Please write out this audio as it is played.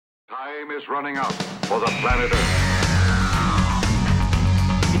Time is running out for the planet Earth.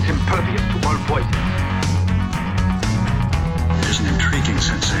 It's impervious to all poison. It is an intriguing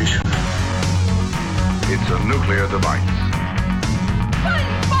sensation. It's a nuclear device. Fun,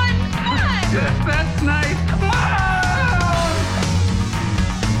 fun, fun! Yes, that's nice. Come on!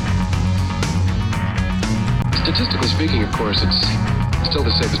 Statistically speaking, of course, it's still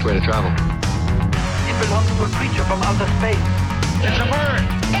the safest way to travel. It belongs to a creature from outer space. It's a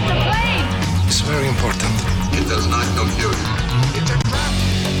bird. It's a plane! It's very important. It does not compute. It's a trap.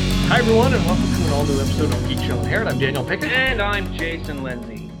 Hi, everyone, and welcome to an all-new episode of Geek Show and Hair. I'm Daniel Pickett. And I'm Jason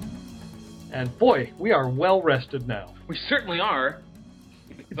Lindsay. And boy, we are well-rested now. We certainly are.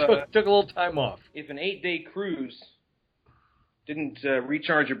 Took a little time off. If an 8-day cruise didn't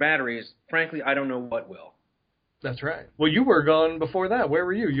recharge your batteries, frankly, I don't know what will. That's right. Well, you were gone before that. Where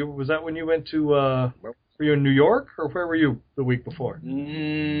were you? Was that when you went to, were you in New York, or where were you the week before?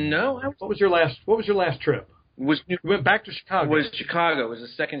 No. What was your last trip? You went back to Chicago. It was Chicago. It was the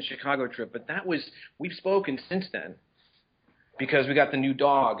second Chicago trip. But we've spoken since then because we got the new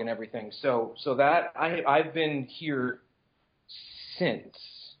dog and everything. So that, I've been here since.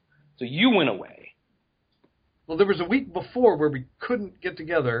 So you went away. Well, there was a week before where we couldn't get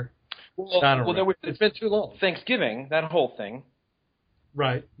together. It's been too long. Thanksgiving, that whole thing.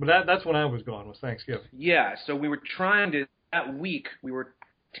 Right, but that's when I was gone, was Thanksgiving. Yeah, so we were that week, we were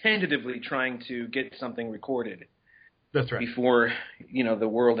tentatively trying to get something recorded. That's right. Before, the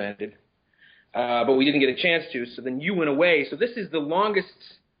world ended. But we didn't get a chance to, so then you went away. So this is the longest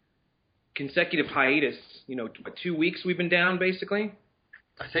consecutive hiatus, 2 weeks we've been down, basically.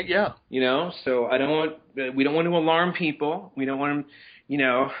 I think, yeah. So we don't want to alarm people. We don't want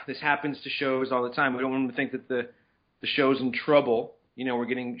them, this happens to shows all the time. We don't want them to think that the show's in trouble. We're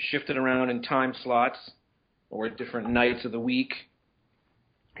getting shifted around in time slots or different nights of the week.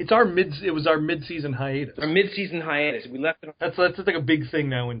 It was our mid-season hiatus. Our mid-season hiatus. We left it on, that's like a big thing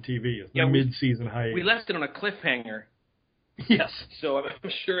now in TV. The mid-season hiatus. We left it on a cliffhanger. Yes. So I'm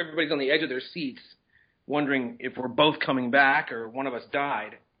sure everybody's on the edge of their seats, wondering if we're both coming back or one of us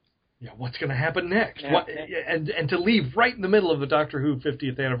died. Yeah, what's going to happen next? Yeah. And to leave right in the middle of the Doctor Who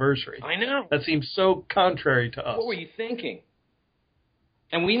 50th anniversary. I know. That seems so contrary to us. What were you thinking?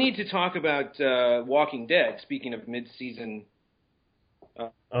 And we need to talk about Walking Dead, speaking of mid-season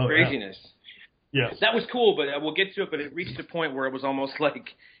craziness. Yeah. Yes. That was cool, but we'll get to it, but it reached a point where it was almost like,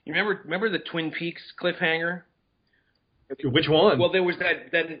 you remember the Twin Peaks cliffhanger? Which one? Well, there was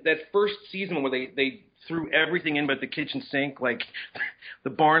that first season where they threw everything in but the kitchen sink. Like, the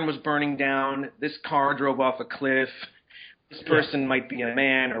barn was burning down. This car drove off a cliff. This person might be a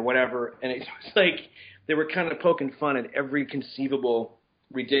man or whatever. And it's like they were kind of poking fun at every conceivable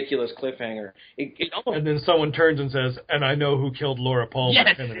ridiculous cliffhanger. And then someone turns and says, "And I know who killed Laura Palmer."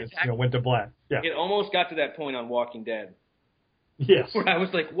 Yes, and it exactly. Went to black. Yeah. It almost got to that point on Walking Dead. Yes. Where I was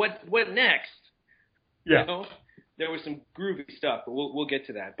like, what next? Yeah. There was some groovy stuff, but we'll get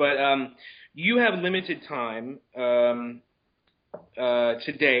to that. But you have limited time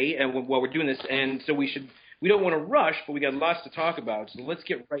today, and while we're doing this, and so we don't want to rush, but we got lots to talk about. So let's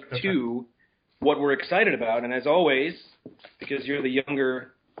get right to what we're excited about. And as always, because you're the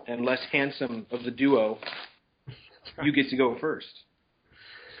younger and less handsome of the duo, you get to go first.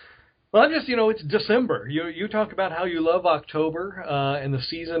 Well, it's December. You talk about how you love October and the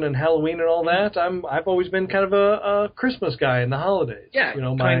season and Halloween and all that. I've always been kind of a Christmas guy in the holidays. Yeah,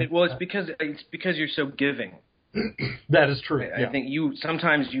 well, it's because you're so giving. That is true. I think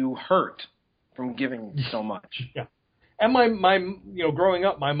sometimes you hurt from giving so much. Yeah. And my growing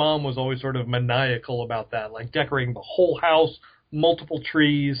up, my mom was always sort of maniacal about that, like decorating the whole house, multiple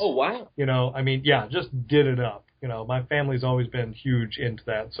trees. Oh, wow. Just did it up. My family's always been huge into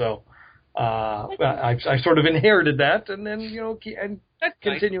that, so I sort of inherited that, and then and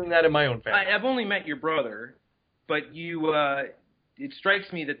continuing that in my own family. I've only met your brother, but you. It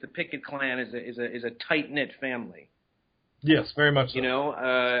strikes me that the Pickett clan is a tight knit family. Yes, very much so.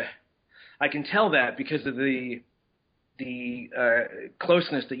 I can tell that because of the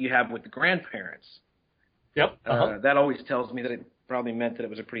closeness that you have with the grandparents. Yep. That always tells me that it probably meant that it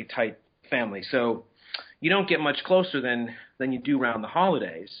was a pretty tight family. So you don't get much closer than you do around the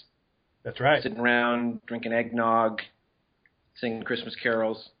holidays. That's right. Sitting around, drinking eggnog, singing Christmas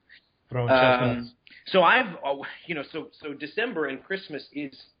carols. Throwing chestnuts. So December and Christmas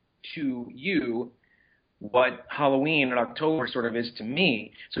is to you what Halloween and October sort of is to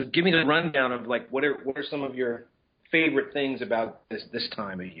me. So give me the rundown of what are some of your favorite things about this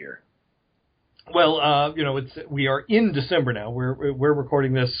time of year? Well, we are in December now. We're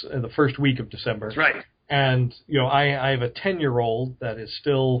recording this the first week of December. That's right. And I have a 10-year-old that is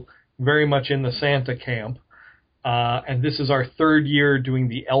still very much in the Santa camp. And this is our third year doing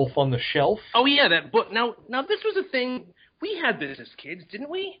the Elf on the Shelf. Oh, yeah, that book. Now this was a thing. We had this as kids, didn't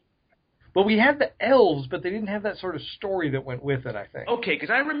we? Well, we had the elves, but they didn't have that sort of story that went with it, I think. Okay, because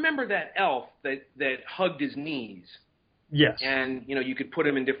I remember that elf that hugged his knees. Yes. And, you could put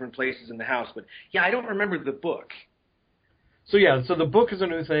him in different places in the house. But, yeah, I don't remember the book. So the book is a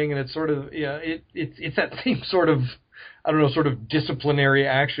new thing, and it's sort of, it's that same sort of, I don't know, sort of disciplinary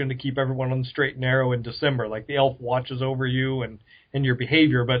action to keep everyone on the straight and narrow in December. Like the elf watches over you and your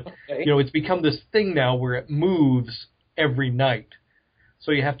behavior, but, okay. It's become this thing now where it moves every night.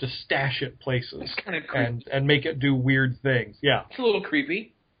 So you have to stash it places. It's kind of creepy. And make it do weird things. Yeah. It's a little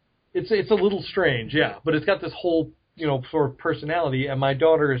creepy. It's a little strange, yeah. But it's got this whole, sort of personality, and my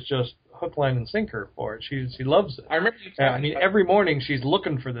daughter is just hook, line, and sinker for it. She loves it. I remember you talking about every morning she's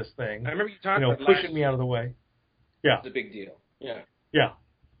looking for this thing. I remember you talking about pushing me out of the way. Yeah. It's a big deal. Yeah. Yeah.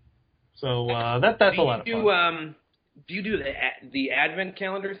 So that's a lot of fun. Do you do the Advent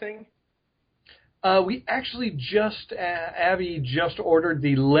calendar thing? We actually Abby just ordered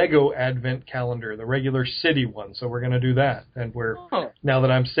the Lego Advent calendar, the regular city one. So we're going to do that. And now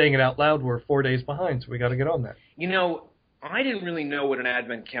that I'm saying it out loud, we're 4 days behind. So we got to get on that. I didn't really know what an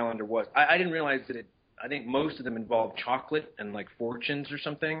Advent calendar was. I didn't realize that I think most of them involve chocolate and like fortunes or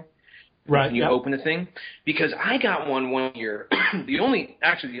something. Right. When you open the thing. Because I got one year, the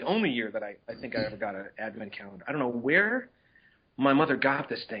only year that I think I ever got an Advent calendar. I don't know where my mother got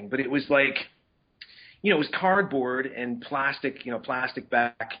this thing, but it was like, it was cardboard and plastic, plastic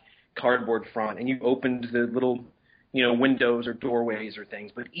back, cardboard front, and you opened the little, windows or doorways or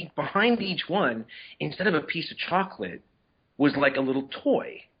things. But behind each one, instead of a piece of chocolate, was like a little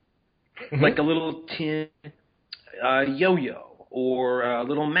toy, like a little tin yo-yo or a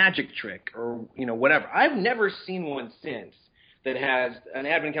little magic trick or, whatever. I've never seen one since that has an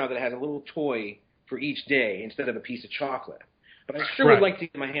Advent calendar that has a little toy for each day instead of a piece of chocolate. But I sure would like to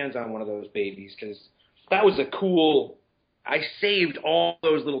get my hands on one of those babies because that was a cool – I saved all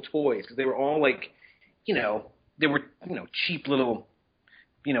those little toys because they were all like, they were, cheap little,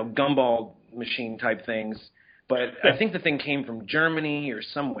 gumball machine type things. But I think the thing came from Germany or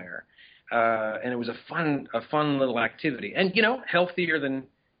somewhere, and it was a fun little activity. And, healthier than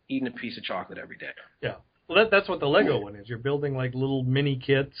eating a piece of chocolate every day. Yeah. Well, that's what the Lego one is. You're building like little mini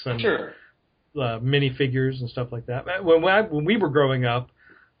kits and mini figures and stuff like that. When we were growing up,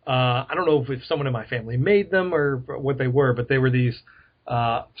 I don't know if someone in my family made them or what they were, but they were these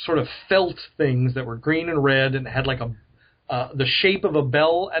sort of felt things that were green and red and had like the shape of a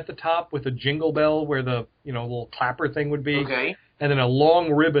bell at the top with a jingle bell where the little clapper thing would be. Okay. And then a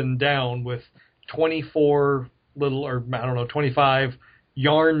long ribbon down with 24 25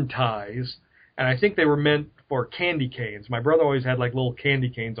 yarn ties. And I think they were meant for candy canes. My brother always had like little candy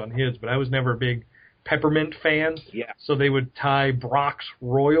canes on his, but I was never a big peppermint fan. Yeah. So they would tie Brock's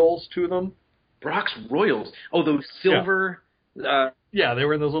Royals to them. Brock's Royals? Oh, those silver... Yeah, they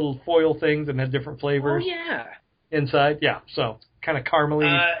were in those little foil things and had different flavors. Oh, yeah. Inside, yeah. So kind of caramely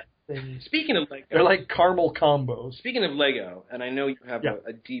things. Speaking of Lego... They're like caramel combos. Speaking of Lego, and I know you have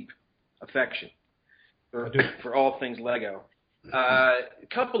a deep affection for all things Lego. A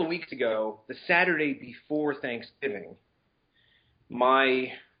couple of weeks ago, the Saturday before Thanksgiving,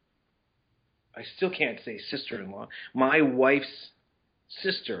 I still can't say sister-in-law, my wife's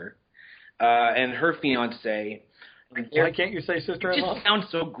sister and her fiancé. Why can't you say sister-in-law? It just sounds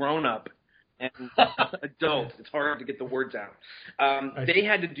so grown-up and adult. It's hard to get the words out. They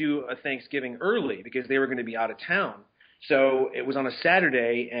had to do a Thanksgiving early because they were going to be out of town. So it was on a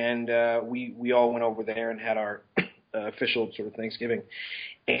Saturday, and we all went over there and had our official sort of Thanksgiving.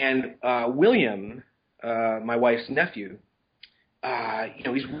 And William, my wife's nephew,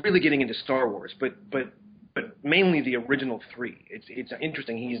 he's really getting into Star Wars, but mainly the original three. It's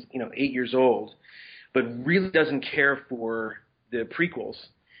interesting. He's 8 years old, but really doesn't care for the prequels.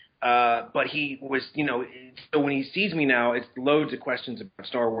 But he was, so when he sees me now, it's loads of questions about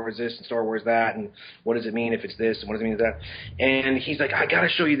Star Wars this and Star Wars that, and what does it mean if it's this and what does it mean if that. And he's like, I got to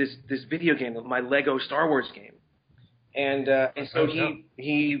show you this video game, my Lego Star Wars game. And so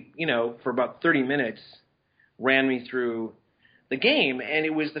he for about 30 minutes ran me through the game, and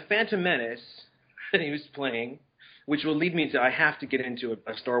it was the Phantom Menace that he was playing, which will lead me to I have to get into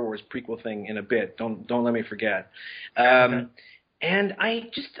a Star Wars prequel thing in a bit. Don't let me forget. And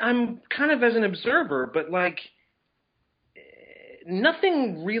I'm kind of as an observer, but like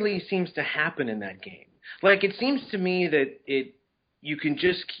nothing really seems to happen in that game. Like it seems to me that you can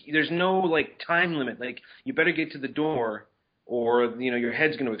just there's no like time limit. Like you better get to the door, or your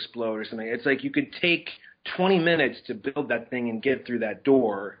head's going to explode or something. It's like you could take 20 minutes to build that thing and get through that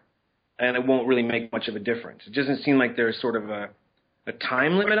door, and it won't really make much of a difference. It doesn't seem like there's sort of a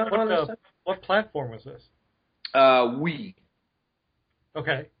time limit on this stuff. What platform was this? Wii.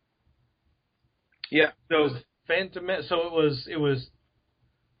 Okay. Yeah. So Phantom Menace. So it was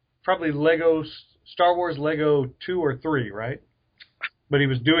probably Star Wars Lego 2 or 3, right? But he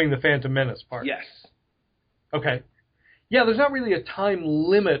was doing the Phantom Menace part. Yes. Okay. Yeah, there's not really a time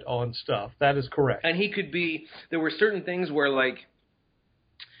limit on stuff. That is correct. And there were certain things where, like,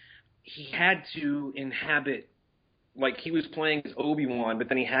 he had to inhabit, like, he was playing as Obi-Wan, but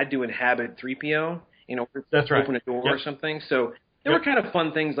then he had to inhabit 3PO in order to open a door or something. So there were kind of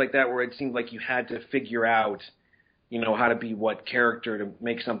fun things like that where it seemed like you had to figure out, how to be what character to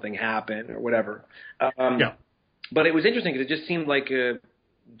make something happen or whatever. But it was interesting because it just seemed like there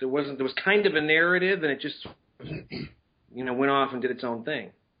was kind of a narrative, and it just went off and did its own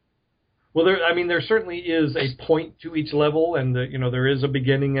thing. Well, there certainly is a point to each level, and there is a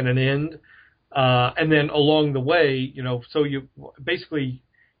beginning and an end, and then along the way, so you basically,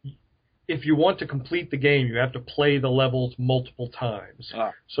 if you want to complete the game, you have to play the levels multiple times.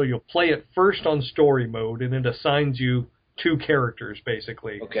 So you'll play it first on story mode, and it assigns you 2 characters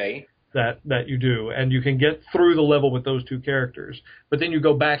basically. Okay. That you do, and you can get through the level with those 2 characters. But then you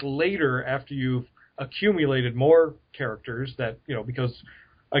go back later after you've accumulated more characters because,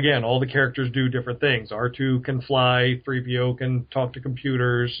 again, all the characters do different things. R2 can fly, 3PO can talk to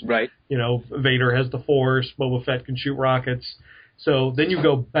computers. Right. Vader has the Force, Boba Fett can shoot rockets. So then you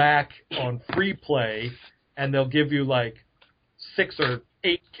go back on free play, and they'll give you like 6 or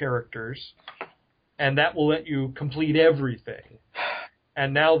 8 characters, and that will let you complete everything.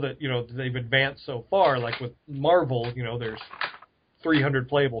 And now that, they've advanced so far, like with Marvel, there's 300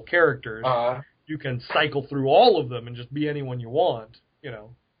 playable characters. You can cycle through all of them and just be anyone you want,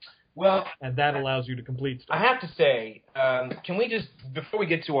 Well, and that allows you to complete stuff. I have to say, can we just, before we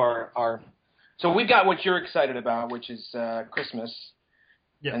get to our so we've got what you're excited about, which is Christmas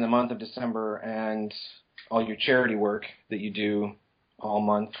in the month of December, and all your charity work that you do all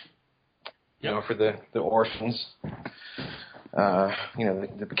month, for the orphans.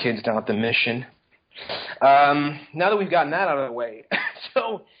 The kids down at the mission. Now that we've gotten that out of the way,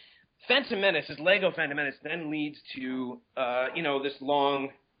 so Phantom Menace, this Lego Phantom Menace, then leads to, this long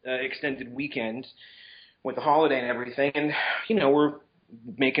extended weekend with the holiday and everything, and, we're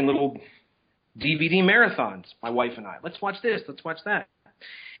making little DVD marathons, my wife and I. Let's watch this, let's watch that.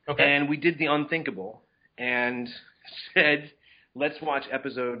 Okay. And we did the unthinkable and said, let's watch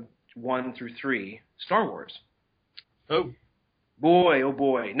episode 1 through 3, Star Wars. Oh. Boy, oh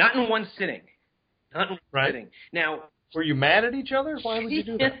boy. Not in one sitting. Right. Now, were you mad at each other? Why would you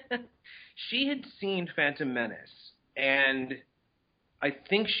do that? She had seen Phantom Menace, and I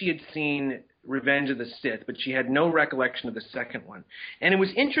think she had seen Revenge of the Sith, but she had no recollection of the second one. And it was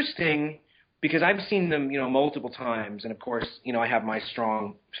interesting because I've seen them, multiple times, and of course, I have my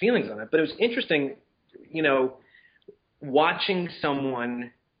strong feelings on it. But it was interesting, watching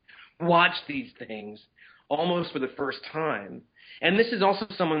someone watch these things almost for the first time. And this is also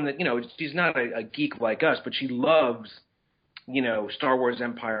someone that, she's not a geek like us, but she loves, Star Wars,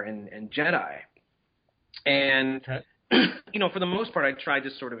 Empire, and Jedi. And, for the most part, I tried to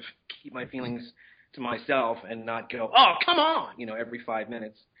sort of keep my feelings to myself and not go, oh, come on, every 5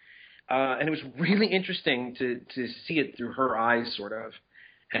 minutes. And it was really interesting to see it through her eyes, sort of,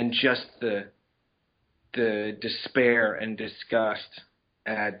 and just the despair and disgust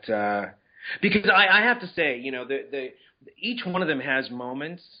at because I have to say, each one of them has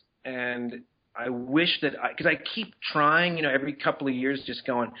moments, and I wish that because I keep trying, every couple of years, just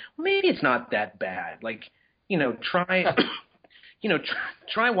going, well, maybe it's not that bad. Like, try,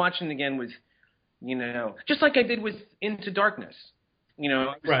 try watching it again with, just like I did with Into Darkness.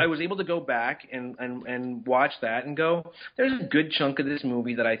 I was able to go back and watch that and go, there's a good chunk of this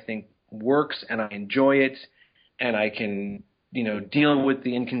movie that I think works, and I enjoy it, and I can, deal with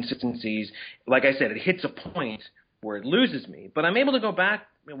the inconsistencies. Like I said, it hits a point where it loses me, but I'm able to go back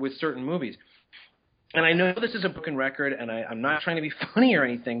with certain movies. And I know this is a broken record, and I'm not trying to be funny or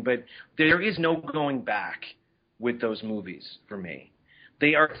anything, but there is no going back with those movies for me.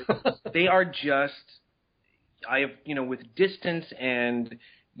 They are just, I have, with distance and,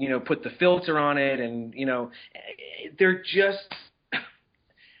 put the filter on it, and, they're just,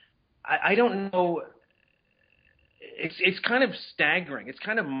 I don't know. It's kind of staggering. It's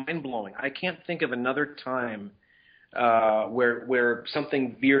kind of mind-blowing. I can't think of another time where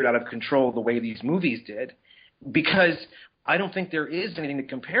something veered out of control the way these movies did, because I don't think there is anything to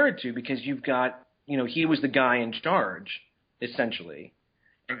compare it to, because you've got, he was the guy in charge, essentially,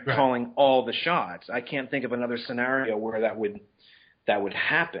 calling all the shots. I can't think of another scenario where that would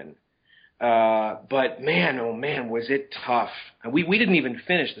happen. But man, oh man, was it tough. And we didn't even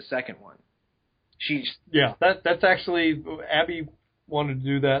finish the second one. That's actually, Abby wanted to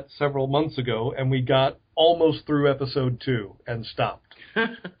do that several months ago, and we got almost through episode 2 and stopped.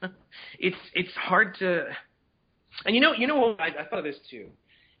 It's hard to, and you know what, I thought of this too,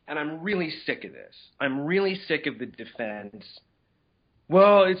 and I'm really sick of this. I'm really sick of the defense.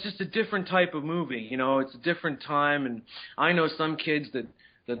 Well, it's just a different type of movie, it's a different time, and I know some kids that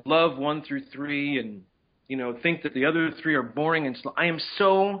love 1 through 3 and, think that the other 3 are boring and slow. I am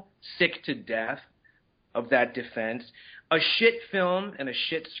so sick to death of that defense. A shit film and a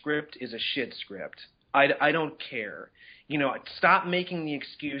shit script is a shit script. I don't care. Stop making the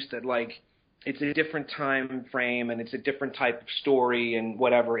excuse that, like, it's a different time frame and it's a different type of story and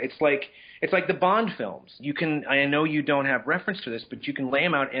whatever. It's like the Bond films. I know you don't have reference to this, but you can lay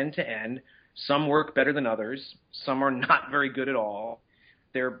them out end to end. Some work better than others. Some are not very good at all.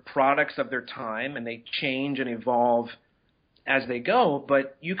 They're products of their time, and they change and evolve as they go.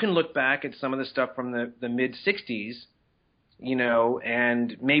 But you can look back at some of the stuff from the mid-'60s,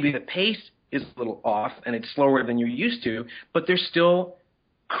 and maybe the pace is a little off and it's slower than you're used to, but they're still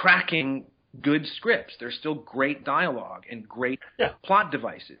cracking good scripts. There's still great dialogue and great plot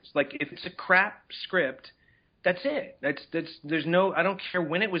devices. Like, if it's a crap script, that's it. There's no, I don't care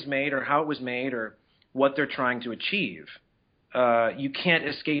when it was made or how it was made or what they're trying to achieve. You can't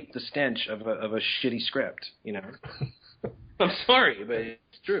escape the stench of a shitty script, I'm sorry, but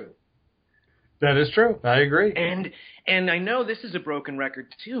it's true. That is true. I agree. And I know this is a broken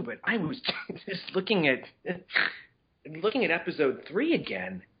record too, but I was just looking at episode 3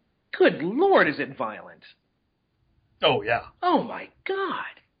 again. Good Lord, is it violent? Oh, yeah. Oh, my God.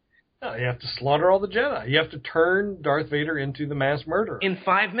 No, you have to slaughter all the Jedi. You have to turn Darth Vader into the mass murderer. In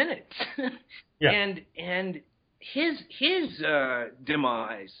 5 minutes. Yeah. And his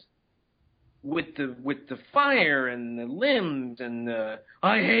demise with the fire and the limbs and the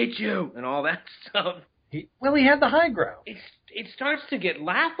I hate you and all that stuff. He had the high ground. It starts to get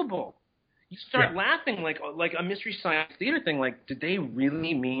laughable. You start laughing like a Mystery Science Theater thing. Like, did they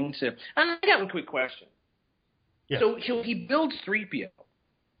really mean to? And I got one quick question. Yeah. So he builds 3PO.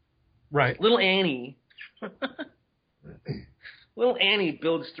 Right. Little Annie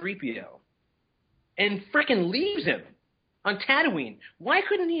builds 3PO and frickin' leaves him on Tatooine. Why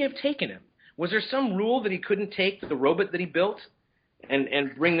couldn't he have taken him? Was there some rule that he couldn't take the robot that he built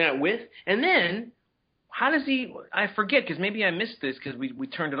and bring that with? And then, how does he, I forget, because maybe I missed this because we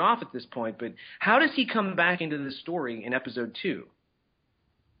turned it off at this point, but how does he come back into the story in episode 2?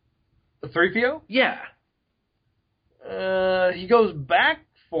 The 3PO? Yeah. He goes back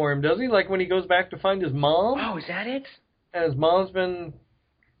for him, does he? Like when he goes back to find his mom? Oh, is that it? And his mom's been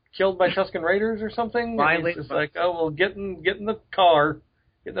killed by Tusken Raiders or something? Violated. It's just like, oh, well, get in the car,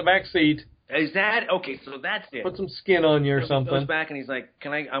 get in the back seat. Is that okay? So that's it. Put some skin on you or something. He goes back and he's like,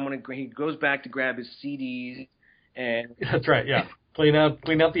 he goes back to grab his CDs and. That's right. Yeah. Clean out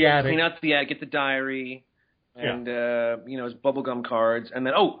the attic. Get the diary, and his bubblegum cards, and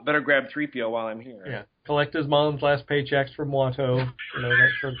then better grab 3PO while I'm here. Yeah. Collect his mom's last paychecks from Watto, that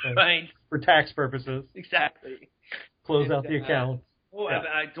sort of thing. Right. For tax purposes. Exactly. Close out the account.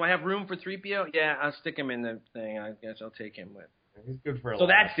 Do I have room for 3PO? Yeah, I'll stick him in the thing. I guess I'll take him with. He's good for a So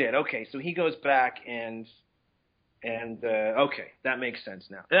lot. that's it. Okay, so he goes back and okay, that makes sense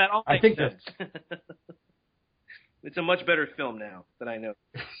now. That all makes sense. It's a much better film now that I know.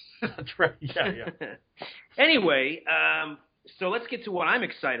 That's right. Yeah. Anyway, so let's get to what I'm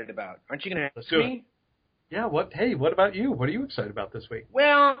excited about. Aren't you going to ask me? Yeah. What about you? What are you excited about this week?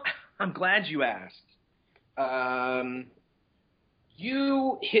 Well, I'm glad you asked.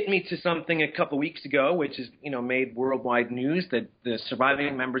 You hit me to something a couple weeks ago, which is, made worldwide news, that the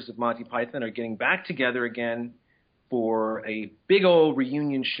surviving members of Monty Python are getting back together again for a big old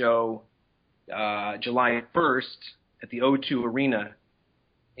reunion show July 1st at the O2 Arena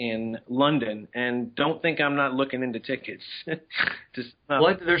in London. And don't think I'm not looking into tickets.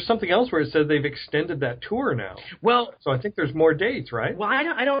 There's something else where it says they've extended that tour now. Well, so I think there's more dates, right? Well,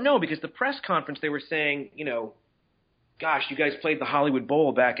 I don't know, because the press conference they were saying, gosh, you guys played the Hollywood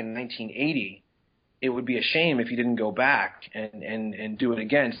Bowl back in 1980. It would be a shame if you didn't go back and do it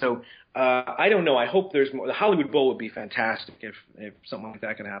again. So I don't know. I hope there's more. The Hollywood Bowl would be fantastic if something like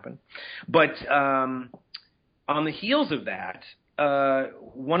that could happen. But on the heels of that,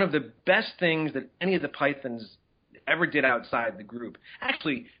 one of the best things that any of the Pythons ever did outside the group,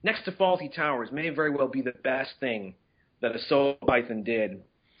 actually next to Fawlty Towers, may very well be the best thing that a solo Python did.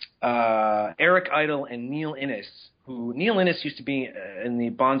 Eric Idle and Neil Innes, Neil Innes used to be in the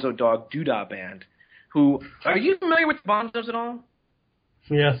Bonzo Dog Doodah Band. Are you familiar with the Bonzos at all?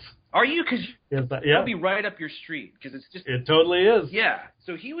 Yes. Are you? Because yeah, it'll be right up your street. Because it's just it totally is. Yeah.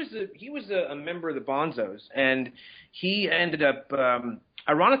 So he was a member of the Bonzos, and he ended up.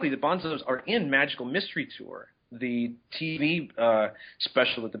 Ironically, the Bonzos are in Magical Mystery Tour, the TV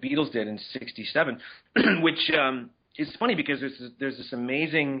special that the Beatles did in '67, which is funny because there's this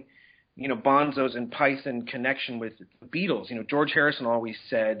amazing, Bonzos and Python connection with the Beatles. George Harrison always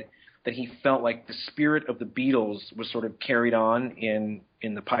said that he felt like the spirit of the Beatles was sort of carried on in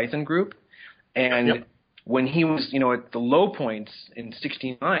the Python group. And when he was, at the low points in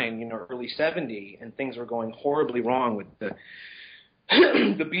 69, early 70, and things were going horribly wrong with the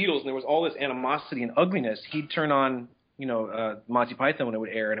the Beatles, and there was all this animosity and ugliness, he'd turn on, Monty Python when it would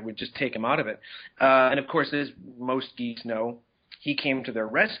air, and it would just take him out of it. And of course, as most geeks know, he came to their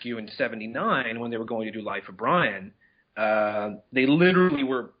rescue in 79 when they were going to do Life of Brian. They literally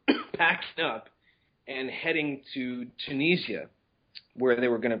were packing up and heading to Tunisia, where they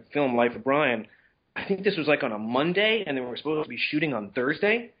were going to film Life of Brian. I think this was like on a Monday, and they were supposed to be shooting on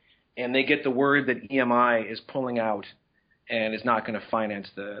Thursday, and they get the word that EMI is pulling out and is not going to finance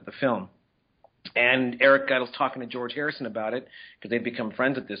the film. And Eric Idle's talking to George Harrison about it because they've become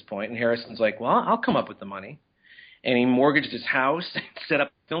friends at this point, and Harrison's like, well, I'll come up with the money. And he mortgaged his house and set up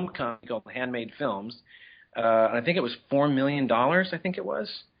a film company called Handmade Films. And I think it was $4 million, I think it was.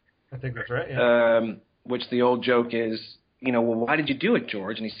 I think that's right, yeah. Which the old joke is, well, why did you do it,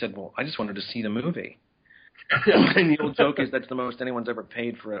 George? And he said, well, I just wanted to see the movie. And the old joke is that's the most anyone's ever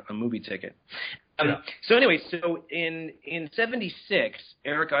paid for a movie ticket. So anyway, in 76,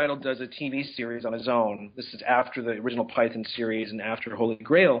 Eric Idle does a TV series on his own. This is after the original Python series and after Holy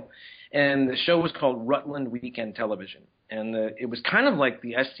Grail. And the show was called Rutland Weekend Television. And it was kind of like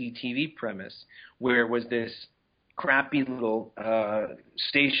the SCTV premise, where it was this crappy little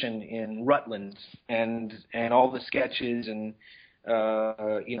station in Rutland, and all the sketches and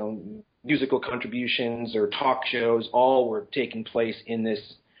musical contributions or talk shows all were taking place in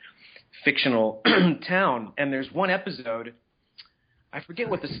this fictional town. And there's one episode, I forget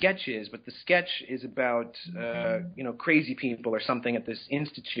what the sketch is, but the sketch is about crazy people or something at this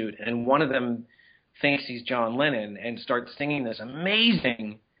institute, and one of them thinks he's John Lennon and starts singing this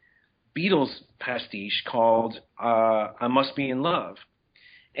amazing Beatles pastiche called I Must Be in Love.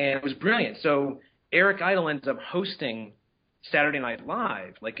 And it was brilliant. So Eric Idle ends up hosting Saturday Night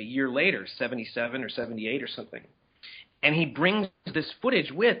Live like a year later, 77 or 78 or something. And he brings this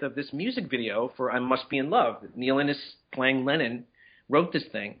footage of this music video for I Must Be in Love. Neil Innes, playing Lennon, wrote this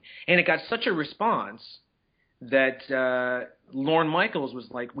thing. And it got such a response that Lorne Michaels was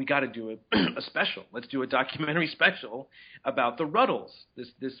like, we got to do a special. Let's do a documentary special about the Ruddles,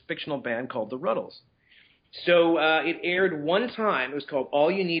 this fictional band called the Ruddles. So it aired one time. It was called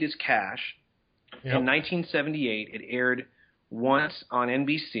All You Need Is Cash. Yep. In 1978, it aired once on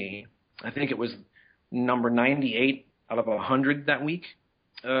NBC. I think it was number 98 out of 100 that week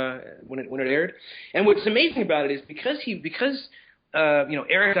when it aired. And what's amazing about it is because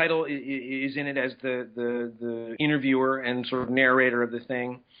Eric Idle is in it as the interviewer and sort of narrator of the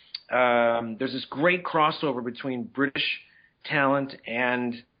thing. There's this great crossover between British talent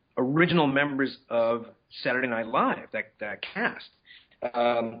and original members of Saturday Night Live, that cast,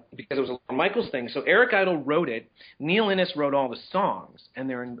 because it was a Michaels thing. So Eric Idle wrote it. Neil Innes wrote all the songs, and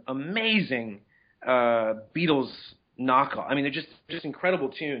they're amazing Beatles knockoff. I mean, they're just incredible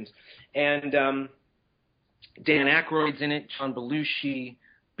tunes. And Dan Aykroyd's in it, John Belushi,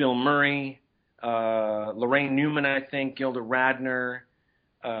 Bill Murray, Lorraine Newman, I think, Gilda Radner,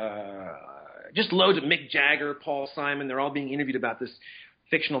 just loads of Mick Jagger, Paul Simon. They're all being interviewed about this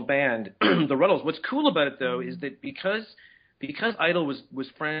fictional band, the Ruddles. What's cool about it, though, is that because Idle was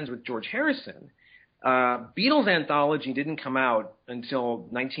friends with George Harrison, Beatles Anthology didn't come out until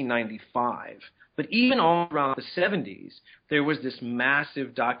 1995. But even all around the 70s, there was this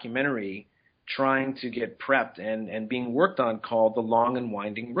massive documentary trying to get prepped and being worked on called The Long and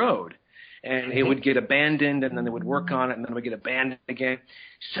Winding Road. And it would get abandoned, and then they would work on it, and then it would get abandoned again.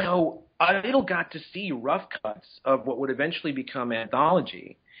 So Idle got to see rough cuts of what would eventually become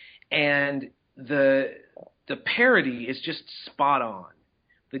Anthology. And the parody is just spot on,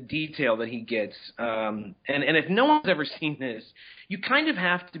 the detail that he gets. And if no one's ever seen this, you kind of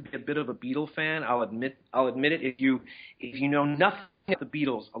have to be a bit of a Beatle fan. I'll admit it. If you know nothing about the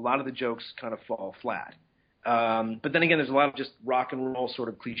Beatles, a lot of the jokes kind of fall flat. But then again, there's a lot of just rock and roll sort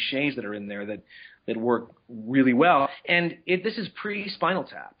of cliches that are in there that work really well. And this is pre-Spinal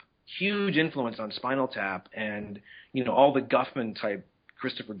Tap. Huge influence on Spinal Tap and, all the Guffman type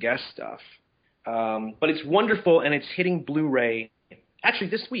Christopher Guest stuff. But it's wonderful, and it's hitting Blu-ray actually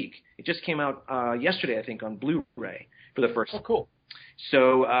this week. It just came out yesterday, I think, on Blu-ray for the first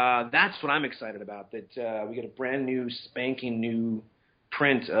So that's what I'm excited about, that we get a brand new, spanking new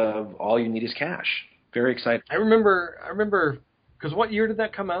print of All You Need Is Cash. Very excited. I remember, because what year did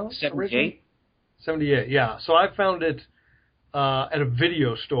that come out? 78. 78, yeah. So I found it at a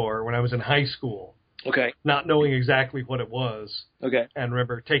video store when I was in high school. Okay. Not knowing exactly what it was. Okay. And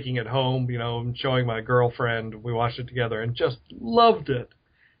remember taking it home, and showing my girlfriend. We watched it together and just loved it.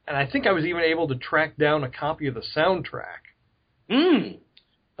 And I think I was even able to track down a copy of the soundtrack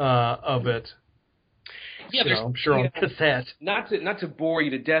of it. Yeah, I'm sure on cassette. Not to bore you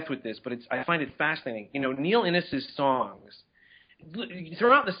to death with this, but I find it fascinating. Neil Innes' songs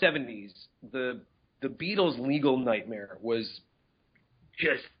throughout the 70s, the Beatles' legal nightmare was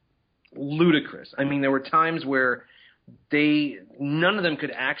just ludicrous. I mean, there were times where none of them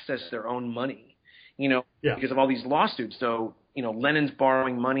could access their own money, because of all these lawsuits. So, Lennon's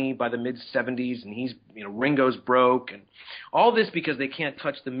borrowing money by the mid-70s, and he's, Ringo's broke, and all this because they can't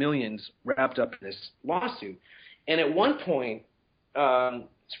touch the millions wrapped up in this lawsuit. And at one point,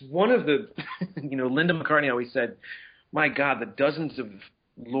 it's one of the, Linda McCartney always said, my God, the dozens of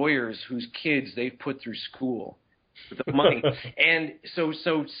lawyers whose kids they've put through school with the money. And so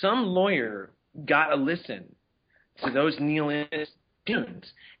some lawyer got a listen to those Neil Innes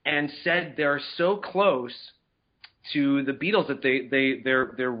tunes and said they're so close to the Beatles that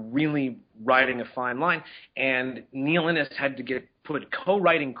they're really riding a fine line. And Neil Innes had to put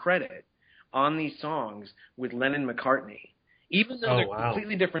co-writing credit on these songs with Lennon McCartney, even though they're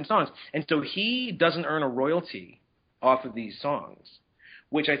completely different songs. And so he doesn't earn a royalty off of these songs,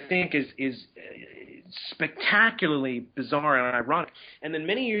 which I think is spectacularly bizarre and ironic. And then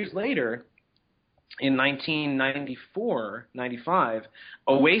many years later, in 1994, 95,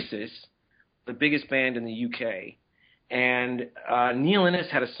 Oasis, the biggest band in the UK, and Neil Innes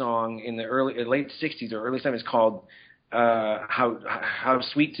had a song in the late 60s or early 70s called How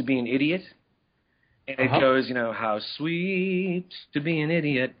Sweet to Be an Idiot. And it goes, how sweet to be an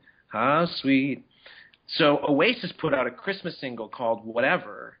idiot, how sweet. So Oasis put out a Christmas single called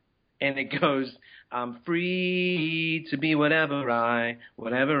Whatever, and it goes, I'm free to be whatever I.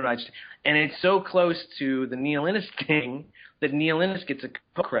 And it's so close to the Neil Innes thing that Neil Innes gets a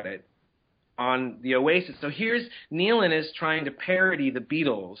co-credit on the Oasis. So here's Neil Innes trying to parody the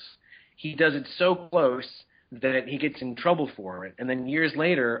Beatles. He does it so close that he gets in trouble for it. And then years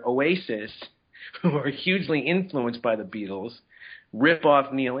later, Oasis, who are hugely influenced by the Beatles, rip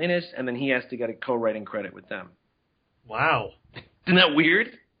off Neil Innes, and then he has to get a co-writing credit with them. Wow. Isn't that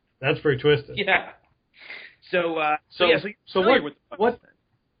weird? That's very twisted. Yeah. So I'm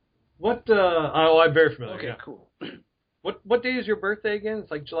very familiar. Okay, cool. What day is your birthday again?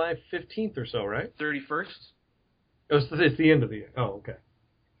 It's like July 15th or so, right? 31st. It's the end of the year. Oh, okay.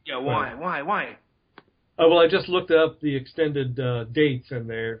 Yeah, why? Why? Oh, well, I just looked up the extended dates, and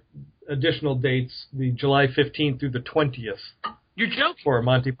there additional dates, the July 15th through the 20th. You're joking? For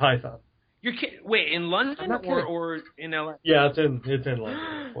Monty Python. You're kidding? Wait, in London or in LA? Yeah, it's in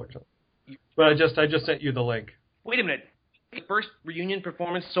London, unfortunately. But I just sent you the link. Wait a minute. The first reunion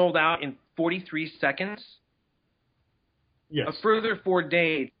performance sold out in 43 seconds? Yes. A further 4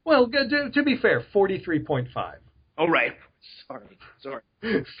 days. Well, to be fair, 43.5. Oh, right. Sorry.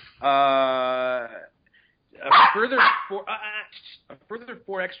 A further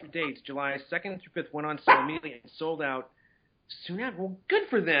 4 extra dates, July 2nd through 5th, went on sale immediately and sold out soon after. Well, good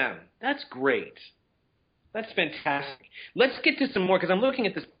for them. That's great. That's fantastic. Let's get to some more, because I'm looking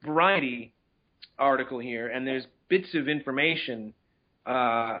at this Variety article here, and there's bits of information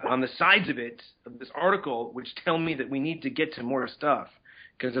on the sides of this article, which tell me that we need to get to more stuff,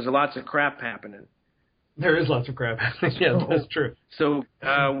 because there's lots of crap happening. There is lots of crap happening. Yeah, that's true. So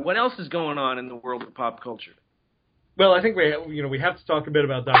what else is going on in the world of pop culture? Well, I think we have to talk a bit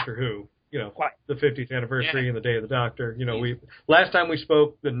about Doctor Who. The 50th anniversary and the Day of the Doctor. Last time we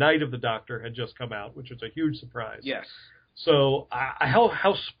spoke, the Night of the Doctor had just come out, which was a huge surprise. Yes. So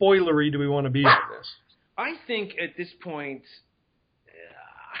how spoilery do we want to be on this? I think at this point,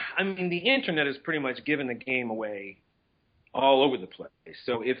 the internet has pretty much given the game away all over the place.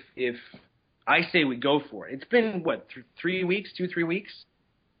 So if I say we go for it, it's been, 3 weeks, 2-3 weeks?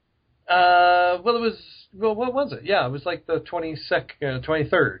 What was it? Yeah, it was like the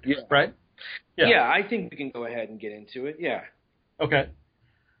 23rd, right? Yeah, I think we can go ahead and get into it, yeah. Okay.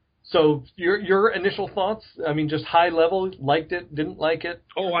 So your initial thoughts, just high level, liked it, didn't like it,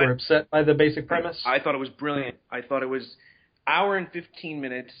 were upset by the basic premise? I thought it was brilliant. I thought it was hour and 15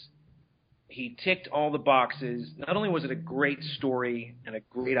 minutes. He ticked all the boxes. Not only was it a great story and a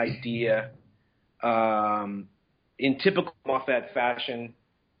great idea, in typical Moffat fashion,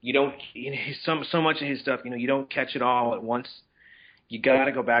 you don't so much of his stuff, you don't catch it all at once. you got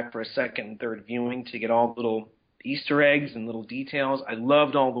to go back for a second and third viewing to get all the little Easter eggs and little details. I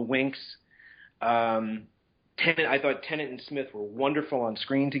loved all the winks. I thought Tennant and Smith were wonderful on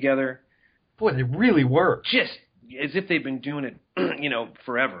screen together. Boy, they really were. Just as if they've been doing it,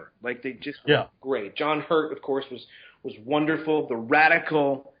 forever. Like they just were great. John Hurt, of course, was wonderful. The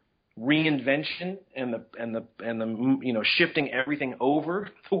radical reinvention and the shifting everything over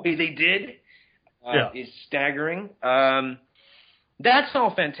the way they did is staggering. That's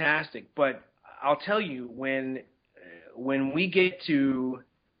all fantastic, but I'll tell you, when we get to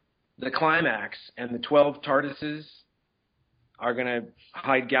the climax and the 12 TARDISes are going to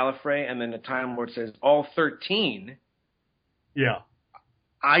hide Gallifrey, and then the Time Lord says, all 13,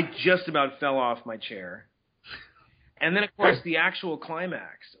 I just about fell off my chair. And then, of course, the actual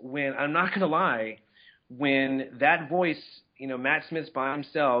climax, when, I'm not going to lie, when that voice, Matt Smith's by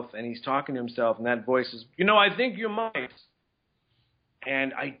himself, and he's talking to himself, and that voice is, I think you might.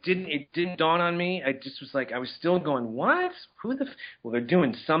 And it didn't dawn on me. I just was like, I was still going, what? Well, they're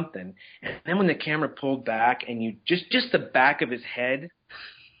doing something. And then when the camera pulled back and you just the back of his head.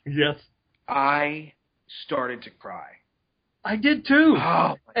 Yes. I started to cry. I did too.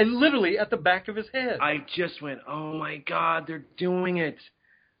 Oh. And literally at the back of his head. I just went, oh my God, they're doing it.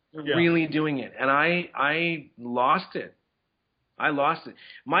 They're really doing it. And I lost it.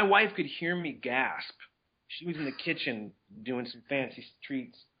 My wife could hear me gasp. She was in the kitchen doing some fancy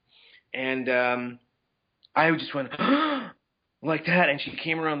treats, and I just went like that, and she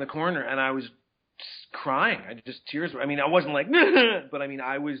came around the corner, and I was crying. Tears. I wasn't like, but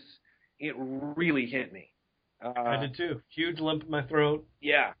it really hit me. I did too. Huge lump in my throat.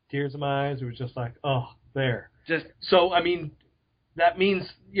 Yeah. Tears in my eyes. It was just like, oh, there. Just so, that means,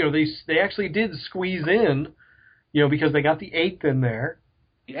 they actually did squeeze in, because they got the 8th in there.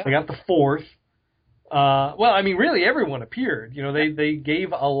 Yeah. They got the 4th. Really everyone appeared. They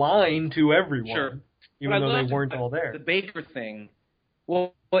gave a line to everyone, sure. Even though they weren't all there. The Baker thing,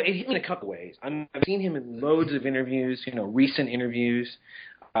 well, it hit me in a couple ways. I've seen him in loads of interviews, recent interviews,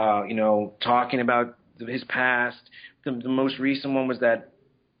 talking about his past. The most recent one was that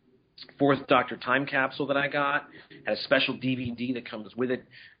 4th Doctor time capsule that I got. Had a special DVD that comes with it,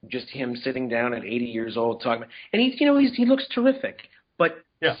 just him sitting down at 80 years old talking. And he looks terrific, but.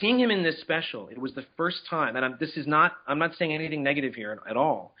 Yeah. Seeing him in this special, it was the first time, and I'm not saying anything negative here at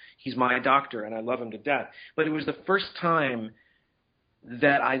all. He's my doctor, and I love him to death. But it was the first time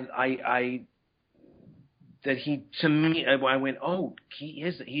that I went, oh,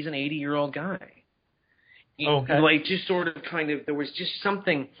 he's an 80-year-old guy. Okay. Like just sort of kind of, there was just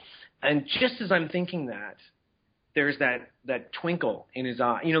something, and just as I'm thinking that, there's that twinkle in his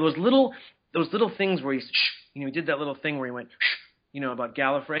eye. Those little things where he did that little thing where he went, about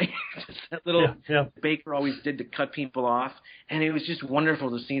Gallifrey. Just that little Baker always did to cut people off. And it was just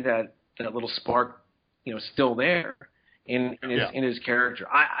wonderful to see that little spark, still there in his character.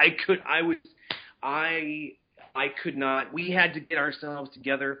 I could not. We had to get ourselves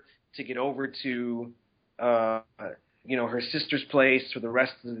together to get over to, her sister's place for the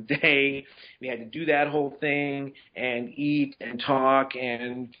rest of the day. We had to do that whole thing and eat and talk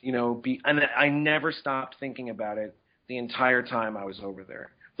and, and I never stopped thinking about it the entire time I was over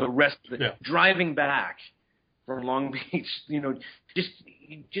there. The rest of the driving back from Long Beach, I'm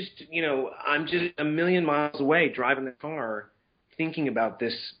just a million miles away driving the car thinking about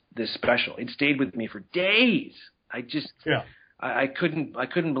this special. It stayed with me for days. I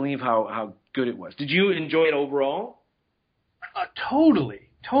couldn't believe how good it was. Did you enjoy it overall? Totally.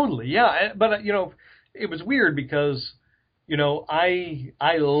 Yeah. But, it was weird because,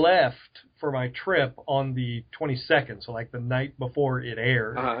 I left for my trip on the 22nd, so like the night before it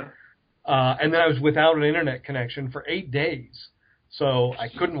aired. Uh-huh. And then I was without an internet connection for 8 days. So I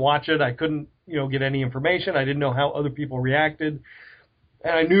couldn't watch it. I couldn't, get any information. I didn't know how other people reacted.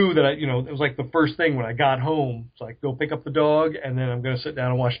 And I knew that, it was like the first thing when I got home. It's like, go pick up the dog, and then I'm going to sit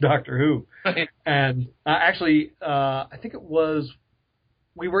down and watch Doctor Who. And I think it was,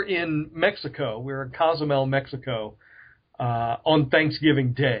 we were in Mexico. We were in Cozumel, Mexico, on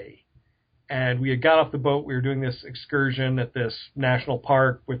Thanksgiving Day. And we had got off the boat. We were doing this excursion at this national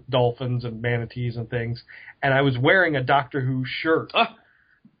park with dolphins and manatees and things. And I was wearing a Doctor Who shirt.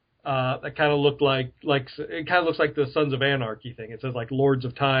 That kind of looked like it kind of looks like the Sons of Anarchy thing. It says like Lords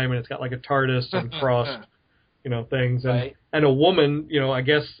of Time, and it's got like a TARDIS and crossed, things. And, right. And a woman, I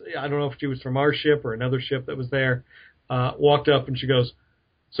guess, I don't know if she was from our ship or another ship that was there, walked up and she goes,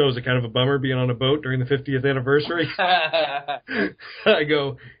 "So is it kind of a bummer being on a boat during the 50th anniversary?" I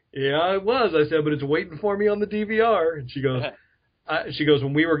go, "Yeah, it was." I said, "But it's waiting for me on the DVR." And she goes,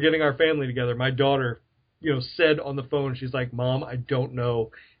 when we were getting our family together, my daughter said on the phone, she's like, "Mom, I don't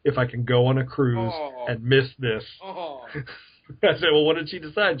know if I can go on a cruise and miss this." Oh. I said, "Well, what did she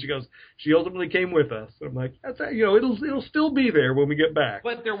decide?" She goes, "She ultimately came with us." I'm like, "That's it'll still be there when we get back."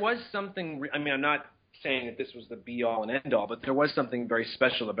 But there was something. I mean, I'm not saying that this was the be all and end all, but there was something very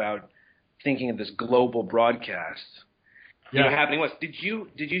special about thinking of this global broadcast. Yeah. Happening was. Did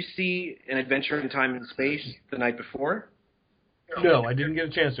you see An Adventure in Time and Space the night before? No, I didn't get a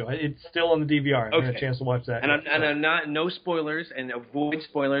chance to. It's still on the DVR. I haven't had a chance to watch that. And I'm not no spoilers, and avoid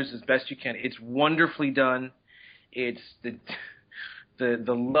spoilers as best you can. It's wonderfully done. It's the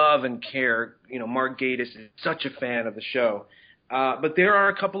love and care. Mark Gatiss is such a fan of the show, but there are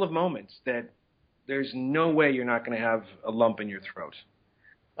a couple of moments that there's no way you're not going to have a lump in your throat.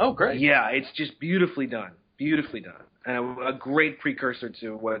 Oh, great! Yeah, it's just beautifully done, and a great precursor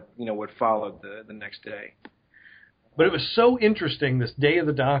to what followed the next day. But it was so interesting this Day of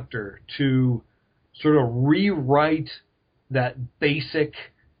the Doctor to sort of rewrite that basic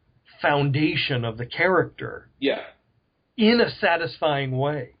foundation of the character in a satisfying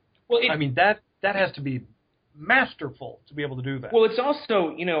way. Well, I mean, that has to be masterful to be able to do that. Well, it's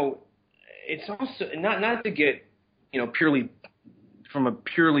also not to get, purely from a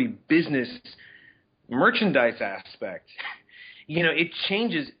purely business merchandise aspect, it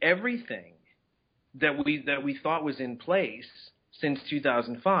changes everything that we thought was in place since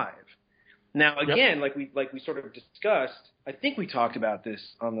 2005. Now, again, like we sort of discussed, I think we talked about this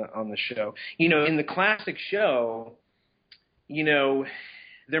on the show. In the classic show,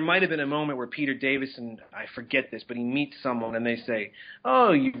 there might have been a moment where Peter Davison, I forget this, but he meets someone and they say,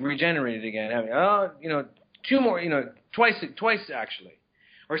 "Oh, you've regenerated again, haven't you? Oh, two more, twice actually,"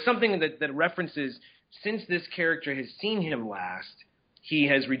 or something that references since this character has seen him last, he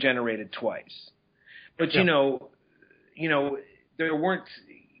has regenerated twice. But there weren't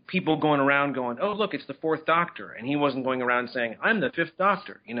people going around going, "Oh, look, it's the fourth Doctor," and he wasn't going around saying, "I'm the fifth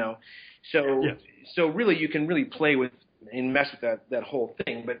Doctor." So really, you can really play with and mess with that whole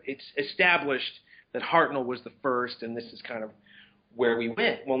thing. But it's established that Hartnell was the first, and this is kind of where we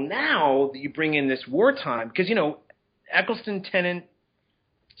went. Well, now that you bring in this wartime, because Eccleston, Tennant,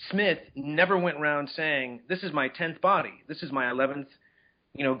 Smith never went around saying, "This is my 10th body. This is my 11th,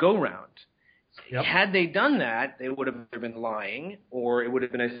 go round." Yep. Had they done that, they would have either been lying, or it would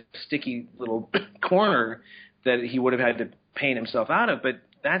have been a sticky little corner that he would have had to paint himself out of. But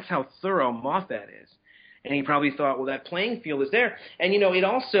that's how thorough Moffat is. And he probably thought, well, that playing field is there. And, it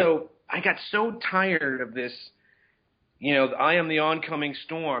also, I got so tired of this, I am the oncoming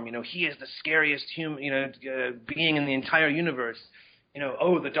storm. He is the scariest human, being in the entire universe.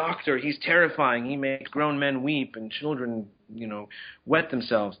 The Doctor, he's terrifying. He makes grown men weep and children, wet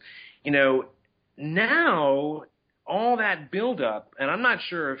themselves. Now all that buildup, and I'm not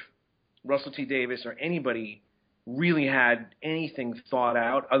sure if Russell T. Davies or anybody really had anything thought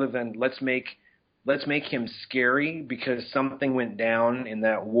out other than let's make him scary because something went down in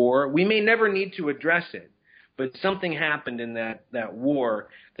that war. We may never need to address it, but something happened in that war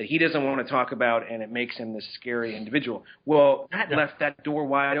that he doesn't want to talk about, and it makes him this scary individual. Well, that left that door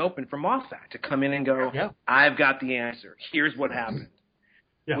wide open for Moffat to come in and go, "I've got the answer. Here's what happened."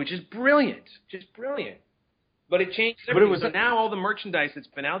 Which is brilliant, just brilliant. But it changed everything. So now all the merchandise that's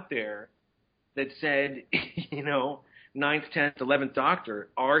been out there that said, 9th, 10th, 11th Doctor,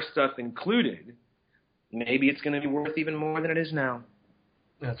 our stuff included, maybe it's going to be worth even more than it is now.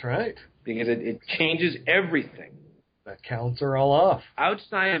 That's right. Because it changes everything. The counts are all off.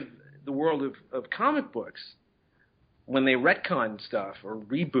 Outside of the world of comic books, when they retcon stuff or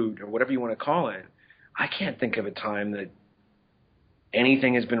reboot or whatever you want to call it, I can't think of a time that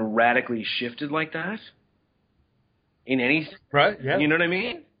anything has been radically shifted like that in anything. Right, yeah. You know what I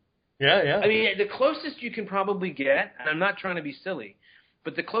mean? Yeah. I mean, the closest you can probably get, and I'm not trying to be silly,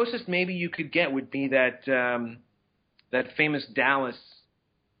 but the closest maybe you could get would be that famous Dallas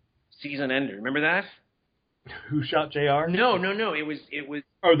season ender. Remember that? Who Shot JR? No. It was.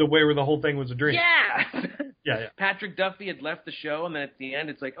 Oh, the way where the whole thing was a dream. Yeah. Yeah. Patrick Duffy had left the show, and then at the end,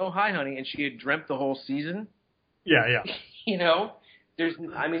 it's like, "Oh, hi, honey," and she had dreamt the whole season. Yeah.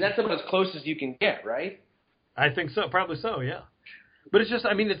 That's about as close as you can get, right? I think so, probably so, yeah. But it's just,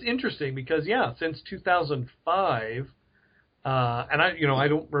 it's interesting because, since 2005, and I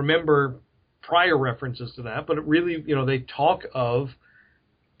don't remember prior references to that, but it really, they talk of,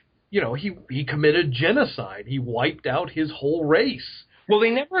 he committed genocide. He wiped out his whole race. Well,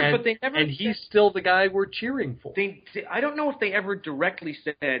 they never. And he's still the guy we're cheering for. I don't know if they ever directly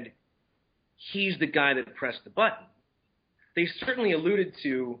said he's the guy that pressed the button. They certainly alluded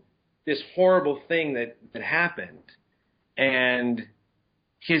to this horrible thing that happened, and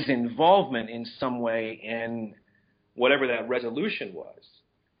his involvement in some way in whatever that resolution was.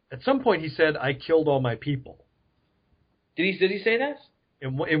 At some point, he said, "I killed all my people." Did he say that?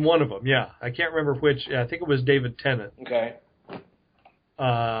 In one of them, yeah. I can't remember which. I think it was David Tennant. Okay.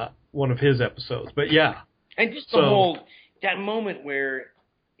 One of his episodes, but yeah. And just the whole that moment where,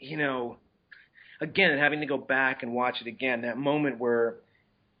 you know, again having to go back and watch it again. That moment where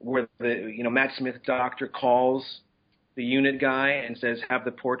the Matt Smith doctor calls the unit guy and says, "Have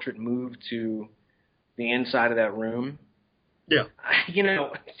the portrait moved to the inside of that room." Yeah. You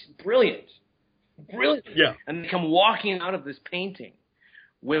know, it's brilliant. Brilliant. Yeah. And they come walking out of this painting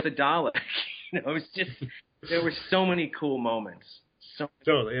with a Dalek. You know, it's just there were so many cool moments.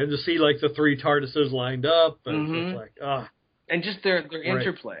 Totally. And to see like the 3 TARDISes lined up, and it's like, and just their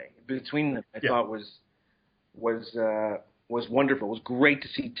interplay between them, I thought was wonderful. It was great to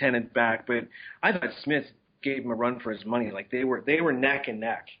see Tennant back, but I thought Smith gave him a run for his money. Like they were neck and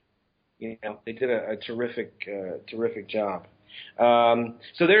neck. You know, they did a terrific job.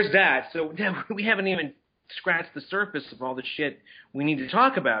 So there's that. So we haven't even scratched the surface of all the shit we need to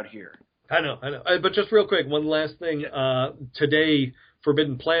talk about here. I know. But just real quick, one last thing. Today,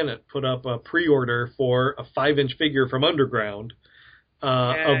 Forbidden Planet put up a pre-order for a 5-inch figure from Underground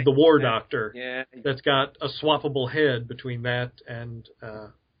of the War Doctor. Yeah. That's got a swappable head between that and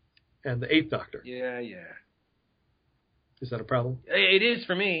the 8th Doctor. Yeah. Is that a problem? It is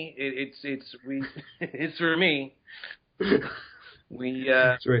for me. It's for me.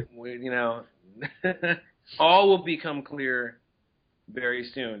 That's right. You know, all will become clear very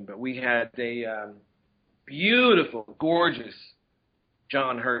soon. But we had a beautiful, gorgeous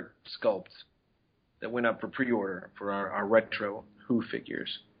John Hurt sculpt that went up for pre-order for our retro Who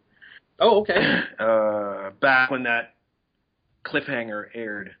figures. Oh, okay. Back when that cliffhanger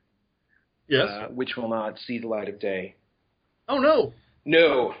aired. Yes. Which will not see the light of day. Oh, no.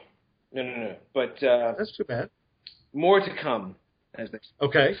 No. But that's too bad. More to come. As they say.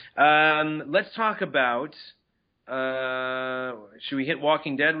 Okay. Let's talk about. Should we hit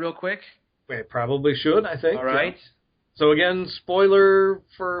Walking Dead real quick? We probably should, I think. All right. Yeah. So again, spoiler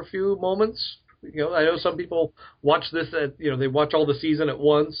for a few moments. You know, I know some people watch this they watch all the season at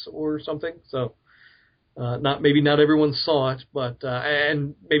once or something. So maybe not everyone saw it, but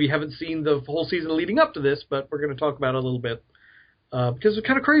and maybe haven't seen the whole season leading up to this. But we're going to talk about it a little bit because it's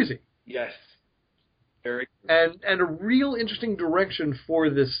kind of crazy. Yes. Very. And a real interesting direction for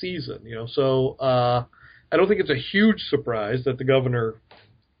this season. You know, so I don't think it's a huge surprise that the governor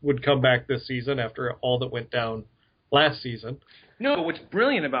would come back this season after all that went down last season. No, but what's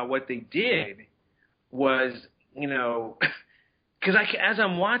brilliant about what they did was, you know, because as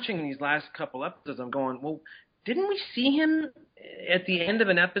I'm watching these last couple episodes, I'm going, well, didn't we see him at the end of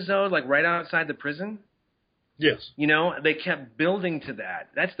an episode, like right outside the prison? Yes. You know, they kept building to that.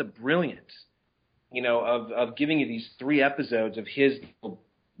 That's the brilliance, you know, of giving you these 3 episodes of his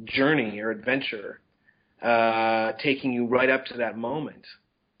journey or adventure, taking you right up to that moment.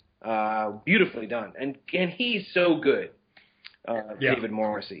 Beautifully done. And he's so good, David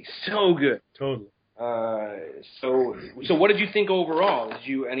Morrissey. So good. Totally. So what did you think overall? Did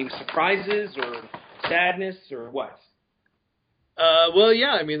you any surprises or sadness or what? Well,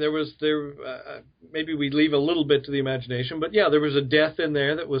 yeah. I mean, there maybe we leave a little bit to the imagination, but yeah, there was a death in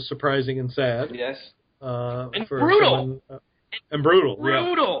there that was surprising and sad. Yes. And brutal. And brutal.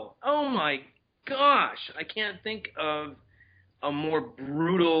 Brutal. Yeah. Oh my gosh! I can't think of a more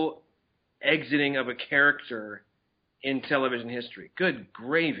brutal exiting of a character in television history. Good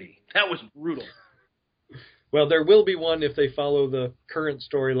gravy. That was brutal. Well, there will be one if they follow the current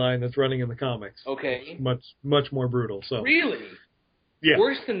storyline that's running in the comics. Okay. Much more brutal. So. Really? Yeah.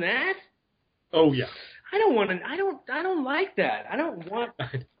 Worse than that? Oh yeah. I don't like that. I don't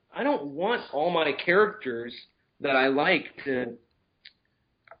want all my characters that I like to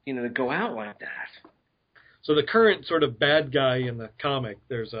go out like that. So the current sort of bad guy in the comic,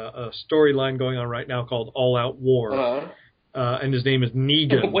 there's a storyline going on right now called All Out War, and his name is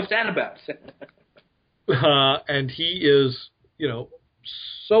Negan. What's that about? And he is,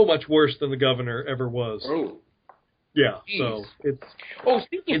 so much worse than the governor ever was. Oh. Yeah, Jeez. so it's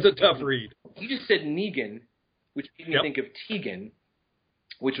it's a tough read. You just said Negan, which made me think of Tegan,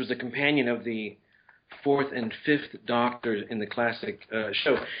 which was a companion of the 4th and 5th Doctors in the classic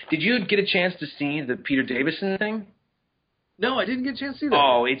show. Did you get a chance to see the Peter Davison thing? No, I didn't get a chance to see that.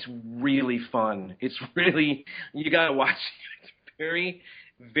 Oh, it's really fun. You got to watch it. It's very,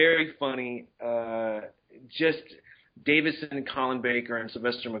 very funny. Just Davison and Colin Baker and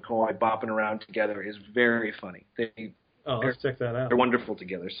Sylvester McCoy bopping around together is very funny. Let's check that out. They're wonderful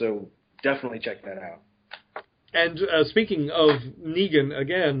together, so definitely check that out. And speaking of Negan,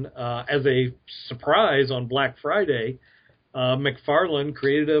 again, as a surprise on Black Friday, McFarlane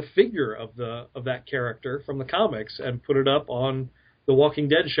created a figure of that character from the comics and put it up on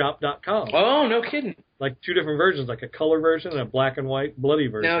thewalkingdeadshop.com. Oh, no kidding. Like two different versions, like a color version and a black and white bloody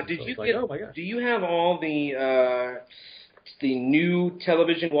version. Now, did so you get, get, oh my gosh. do you have all the new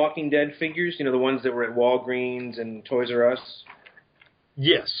television Walking Dead figures? You know, the ones that were at Walgreens and Toys R Us?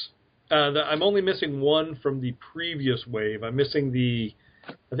 Yes. I'm only missing one from the previous wave. I'm missing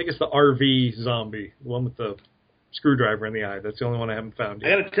I think it's the RV zombie, the one with the screwdriver in the eye. That's the only one I haven't found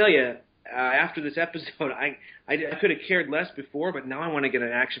yet. I got to tell you, after this episode, I could have cared less before, but now I want to get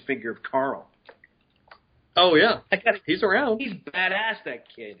an action figure of Carl. Oh yeah, he's around. He's badass, that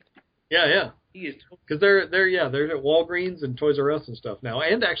kid. Yeah. He is. Because they're at Walgreens and Toys R Us and stuff now,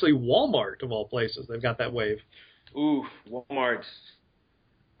 and actually Walmart of all places. They've got that wave. Ooh, Walmart.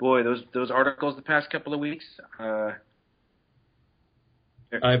 Boy, those articles the past couple of weeks.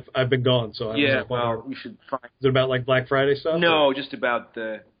 I've been gone, so I don't know. Well, we should find. Is it about like Black Friday stuff? No, or? just about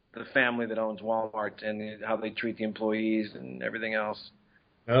the family that owns Walmart and how they treat the employees and everything else.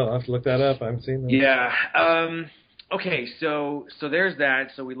 Oh, I'll have to look that up. I haven't seen that. Yeah. Okay, so there's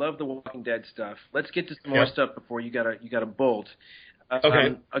that. So we love the Walking Dead stuff. Let's get to some more stuff before you gotta bolt.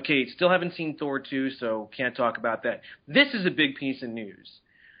 Okay. Still haven't seen Thor 2, so can't talk about that. This is a big piece of news.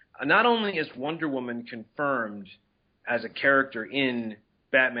 Not only is Wonder Woman confirmed as a character in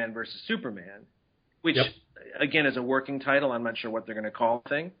Batman vs. Superman, which, again, is a working title. I'm not sure what they're going to call the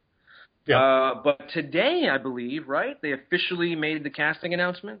thing. Yeah. But today, I believe, right, they officially made the casting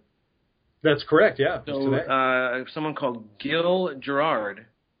announcement? That's correct, yeah. So someone called Gil Gerard.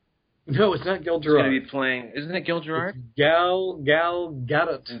 No, it's not Gil Gerard. Going to be playing. Isn't it Gil Gerard? It's Gal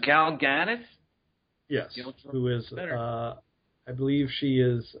Gadot. Gal Gadot? Yes, who is, I believe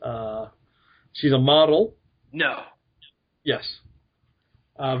she's a model. No. Yes.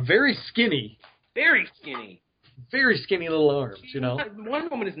 Very skinny. Very skinny. Very skinny little arms, Wonder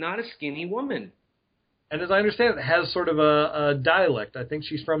Woman is not a skinny woman. And as I understand it, has sort of a dialect. I think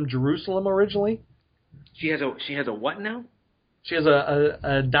she's from Jerusalem originally. She has a what now? She has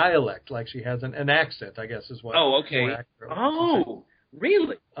a dialect, like she has an accent, I guess is what. Oh, okay. Oh,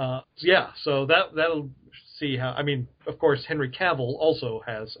 really? Yeah, so that'll see how. I mean, of course, Henry Cavill also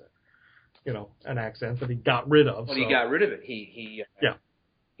has, an accent that he got rid of. Well, he got rid of it. He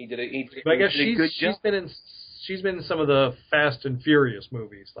did it. But I guess she's been in some of the Fast and Furious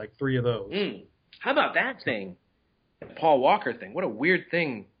movies, like 3 of those. How about that thing? The Paul Walker thing. What a weird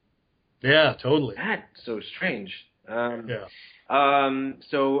thing. Yeah, totally. That's so strange. Yeah.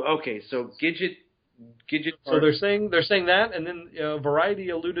 So Gidget. So they're saying that, and then Variety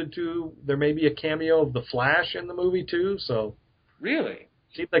alluded to there may be a cameo of the Flash in the movie too. So really,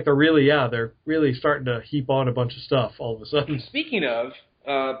 seems like they're really starting to heap on a bunch of stuff all of a sudden. Speaking of,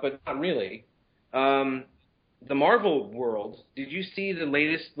 but not really, the Marvel world. Did you see the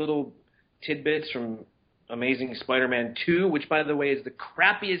latest little tidbits from Amazing Spider-Man 2, which, by the way, is the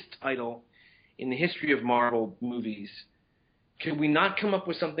crappiest title in the history of Marvel movies? Could we not come up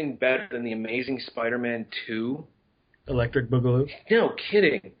with something better than The Amazing Spider-Man 2? Electric Boogaloo? No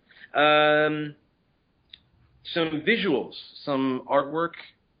kidding. Some visuals, some artwork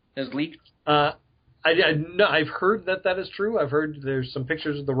has leaked. I've heard that is true. I've heard there's some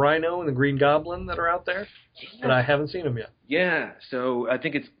pictures of the Rhino and the Green Goblin that are out there, but I haven't seen them yet. Yeah, so I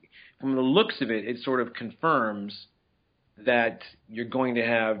think it's, from the looks of it, it sort of confirms that you're going to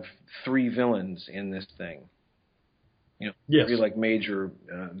have 3 villains in this thing. Yes. 3 like major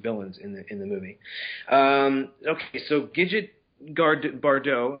villains in the movie. Okay, so Gidget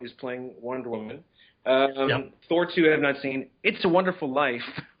Bardot is playing Wonder Woman. Thor 2 I have not seen. It's a Wonderful Life.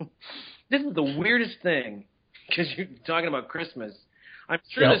 This is the weirdest thing, because you're talking about Christmas. I'm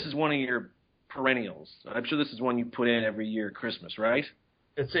sure this is one of your perennials. I'm sure this is one you put in every year at Christmas, right?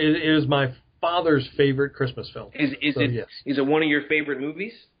 It is my father's favorite Christmas film. Is it one of your favorite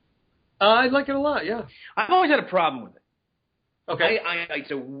movies? I like it a lot, yeah. I've always had a problem with it. Okay.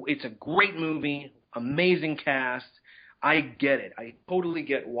 It's a great movie, amazing cast. I get it. I totally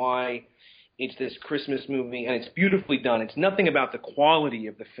get why it's this Christmas movie, and it's beautifully done. It's nothing about the quality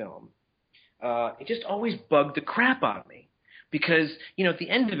of the film. It just always bugged the crap out of me. Because, at the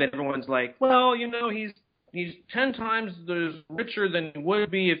end of it, everyone's like, well, he's 10 times richer than he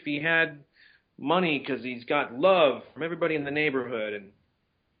would be if he had money because he's got love from everybody in the neighborhood. And,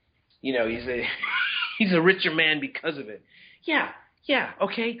 he's a richer man because of it. Yeah,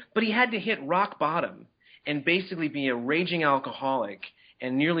 okay. But he had to hit rock bottom and basically be a raging alcoholic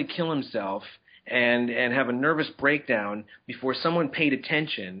and nearly kill himself and have a nervous breakdown before someone paid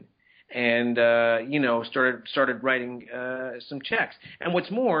attention and started writing some checks. And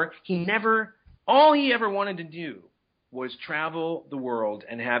what's more, all he ever wanted to do was travel the world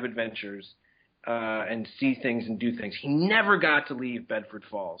and have adventures and see things and do things. He never got to leave Bedford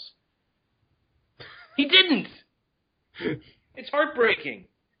Falls. He didn't. It's heartbreaking.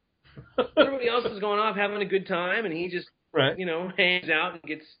 Everybody else is going off having a good time, and he just hangs out and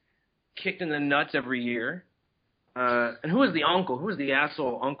gets kicked in the nuts every year. And who was the uncle? Who was the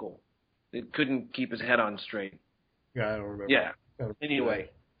asshole uncle that couldn't keep his head on straight? Yeah, I don't remember. Yeah. Anyway,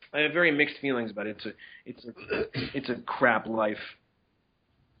 I have very mixed feelings about it. It's a crap life.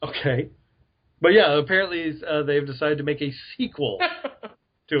 Okay. But yeah, apparently they've decided to make a sequel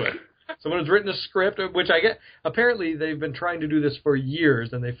to it. Someone has written a script, which I get. Apparently they've been trying to do this for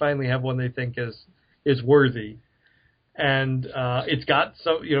years, and they finally have one they think is worthy. And it's got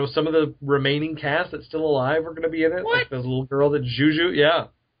some of the remaining cast that's still alive are going to be in it. What? Like the little girl that Juju, yeah.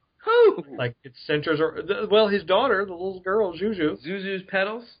 Who? Like it centers, his daughter, the little girl Juju. Zuzu's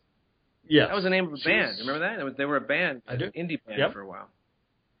Petals? Yes. That was the name of a band. Remember that? They were a band, I do. Indie band for a while.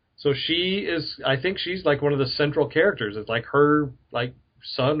 So I think she's like one of the central characters. It's like her like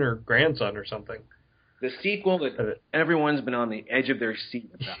son or grandson or something. The sequel that everyone's been on the edge of their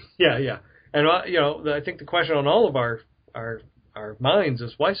seat about. Yeah. And I think the question on all of our minds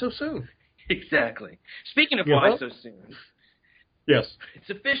is why so soon? Exactly. Speaking of why so soon. Yes.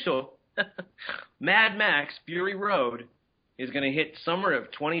 It's official. Mad Max Fury Road is going to hit summer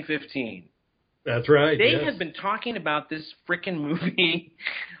of 2015. That's right. They have been talking about this frickin' movie.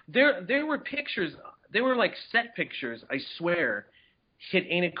 There were pictures. They were like set pictures, I swear, hit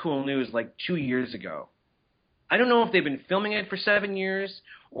Ain't It Cool News like 2 years ago. I don't know if they've been filming it for 7 years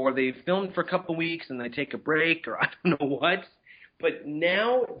or they filmed for a couple of weeks and they take a break or I don't know what. But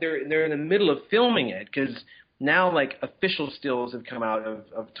now they're in the middle of filming it because now like official stills have come out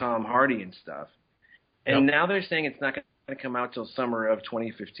of Tom Hardy and stuff. And now they're saying it's not going to come out till summer of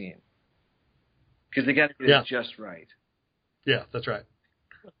 2015. Because they got to get it just right. Yeah, that's right.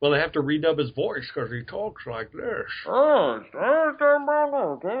 Well, they have to redub his voice because he talks like this. I'm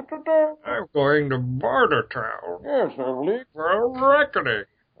going to Bartertown. Yes, I'm leaving for a reckoning.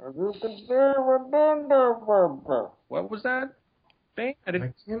 What was that? I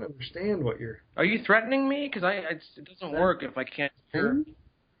can't understand what you're... Are you threatening me? Because it doesn't work if I can't hear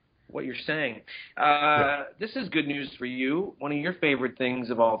what you're saying. This is good news for you. One of your favorite things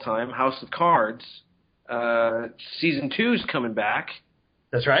of all time, House of Cards. Season 2's coming back.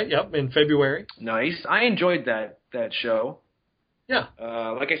 That's right. Yep, in February. Nice. I enjoyed that show. Yeah.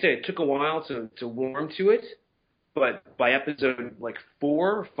 Like I said, it took a while to warm to it, but by episode like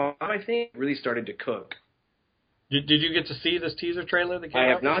 4 or 5, I think, it really started to cook. Did you get to see this teaser trailer that came out?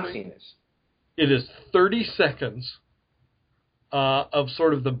 I have not seen this. It is 30 seconds of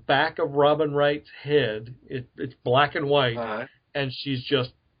sort of the back of Robin Wright's head. It's black and white, and she's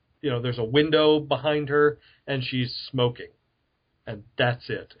just, there's a window behind her, and she's smoking. And that's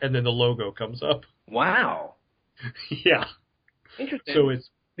it. And then the logo comes up. Wow. Yeah. Interesting. So it's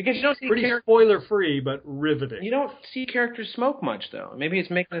because you don't see pretty spoiler-free, but riveting. You don't see characters smoke much, though. Maybe it's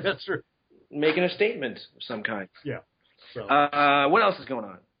That's true. Making a statement of some kind. Yeah. So. What else is going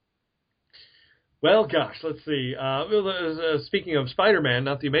on? Well, gosh, let's see. Speaking of Spider-Man,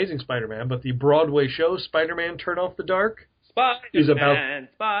 not the Amazing Spider-Man, but the Broadway show Spider-Man: Turn Off the Dark is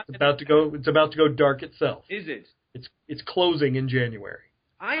about to go dark itself. Is it? It's closing in January.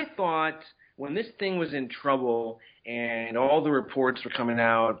 I thought when this thing was in trouble and all the reports were coming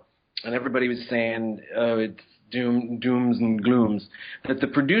out and everybody was saying it's dooms and glooms, that the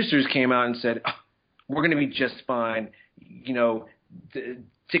producers came out and said, we're going to be just fine. The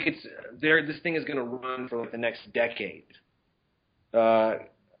tickets, this thing is going to run for like the next decade.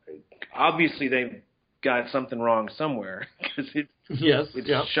 Obviously, they've got something wrong somewhere because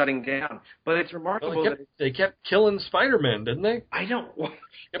it's shutting down. But it's remarkable they kept killing Spider-Man, didn't they? I don't.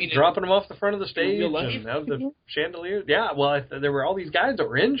 Kept dropping them off the front of the stage and out of the chandelier. Yeah, well, there were all these guys that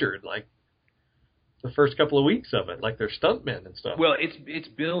were injured, like the first couple of weeks of it, like their stuntmen and stuff. Well, it's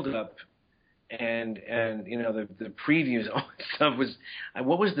build up, and the previews, all that stuff was.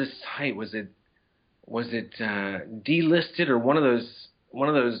 What was the site? Was it Delisted or one of those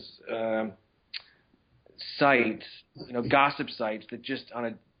sites, gossip sites that just on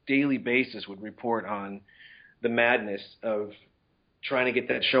a daily basis would report on the madness of trying to get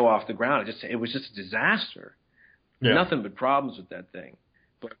that show off the ground. It was just a disaster. Yeah. Nothing but problems with that thing.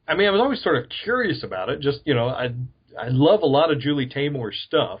 But I mean, I was always sort of curious about it. Just, I love a lot of Julie Taymor's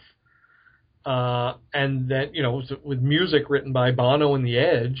stuff. And that, with music written by Bono and The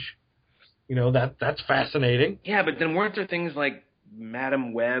Edge, that's fascinating. Yeah, but then weren't there things like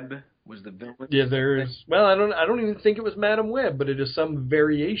Madam Web was the villain. Yeah, well, I don't even think it was Madam Web, but it is some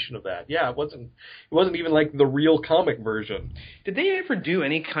variation of that. Yeah, it wasn't even like the real comic version. Did they ever do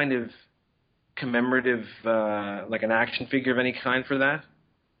any kind of commemorative, like an action figure of any kind for that?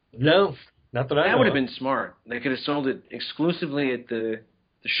 No, not that I know. That would have been smart. They could have sold it exclusively at the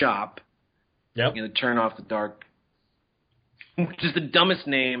shop. Yep. Turn off the dark, which is the dumbest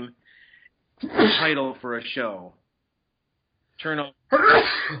name title for a show. Turn off.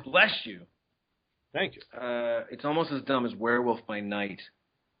 Bless you. Thank you. It's almost as dumb as Werewolf by Night.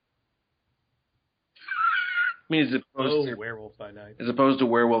 I mean, Werewolf by Night, as opposed to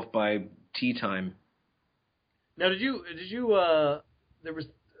Werewolf by Tea Time. Now, did you? There was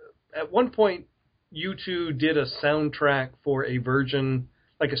at one point U2 did a soundtrack for a version,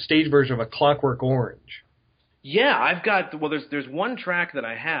 like a stage version of A Clockwork Orange. Yeah, I've got. Well, there's one track that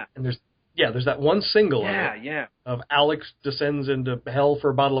I have, and there's that one single of Alex descends into hell for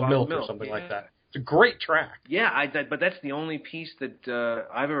a bottle of milk or something like that. It's a great track. Yeah, but that's the only piece that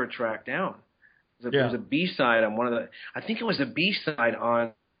I've ever tracked down. There was a B-side on one of the. I think it was a B-side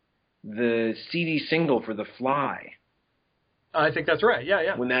on the CD single for The Fly. I think that's right.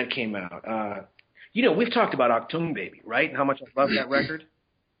 Yeah. When that came out, we've talked about Achtung Baby, right? And how much I love that record.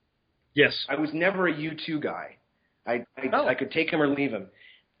 Yes. I was never a U2 guy. I could take him or leave him.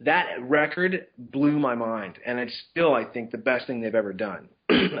 That record blew my mind, and it's still, I think, the best thing they've ever done.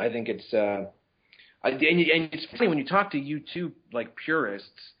 I think it's and it's funny when you talk to U2 like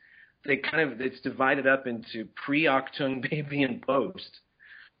purists, it's divided up into pre-Achtung Baby and post.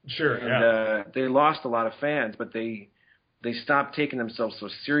 Sure. And they lost a lot of fans, but they stopped taking themselves so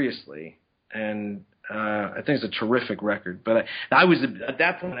seriously, and I think it's a terrific record. But I was at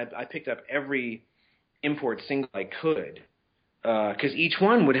that point I picked up every import single I could. Because each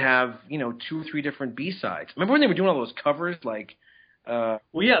one would have, 2 or 3 different B-sides. Remember when they were doing all those covers, like? That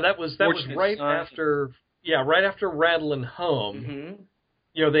was right after Rattlin' Home.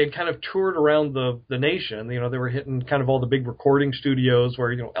 Mm-hmm. They had kind of toured around the nation. They were hitting kind of all the big recording studios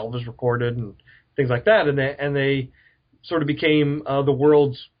where Elvis recorded and things like that, and they sort of became the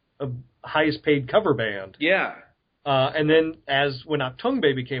world's highest paid cover band. Yeah. And then when Achtung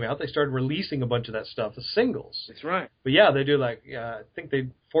Baby came out, they started releasing a bunch of that stuff as singles. That's right. But yeah, they do I think they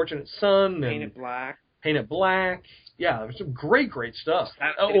Fortunate Son Paint It Black. Yeah, there's some great stuff.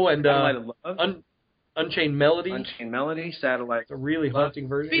 Unchained Melody. Satellite. It's a really haunting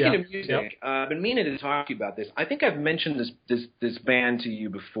version. Speaking of music, I've been meaning to talk to you about this. I think I've mentioned this band to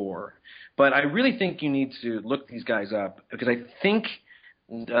you before, but I really think you need to look these guys up because I think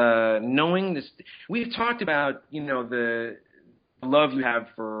knowing this, we've talked about the love you have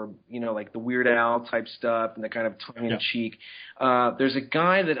for like the Weird Al type stuff and the kind of tongue in cheek. There's a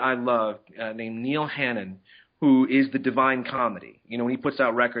guy that I love named Neil Hannon, who is the Divine Comedy. When he puts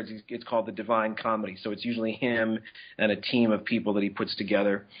out records, it's called the Divine Comedy. So it's usually him and a team of people that he puts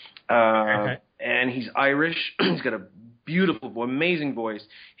together. And he's Irish. He's got a beautiful, amazing voice.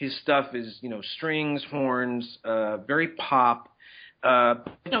 His stuff is strings, horns, very pop.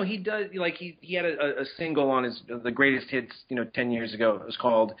 He does he had a single on the greatest hits 10 years ago. It was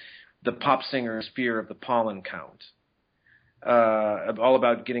called "The Pop Singer's Fear of the Pollen Count," all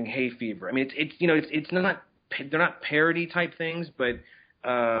about getting hay fever. I mean, it's not they're not parody type things, but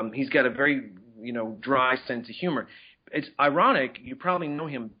he's got a very dry sense of humor. It's ironic. You probably know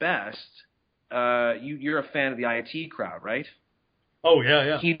him best. You're a fan of the IT Crowd, right? Oh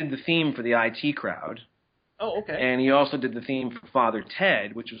yeah. He did the theme for the IT Crowd. Oh, okay. And he also did the theme for Father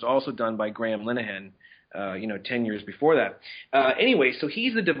Ted, which was also done by Graham Linehan, 10 years before that. Anyway, so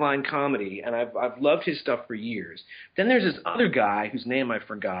he's the Divine Comedy, and I've loved his stuff for years. Then there's this other guy whose name I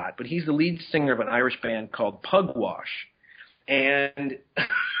forgot, but he's the lead singer of an Irish band called Pugwash. And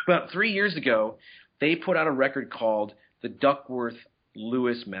about 3 years ago, they put out a record called The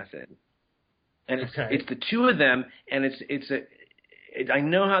Duckworth-Lewis Method. And it's the two of them, and I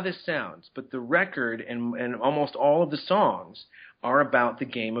know how this sounds, but the record and almost all of the songs are about the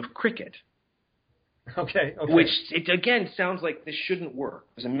game of cricket. Okay. Which, again, sounds like this shouldn't work.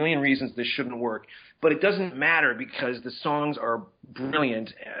 There's a million reasons this shouldn't work, but it doesn't matter because the songs are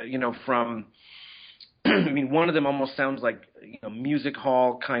brilliant, from... one of them almost sounds like music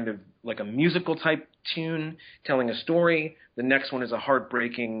hall, kind of like a musical type tune telling a story. The next one is a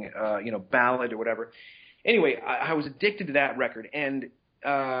heartbreaking, ballad or whatever. Anyway, I was addicted to that record, and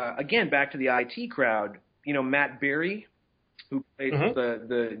again, back to the IT Crowd. Matt Berry, who played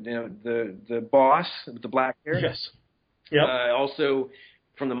the boss with the black hair. Yes. Yep. Also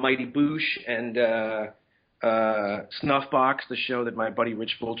from the Mighty Boosh and Snuffbox, the show that my buddy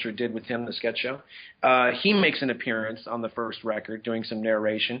Rich Vulture did with him, the sketch show. He makes an appearance on the first record doing some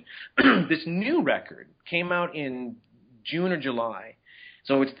narration. This new record came out in June or July.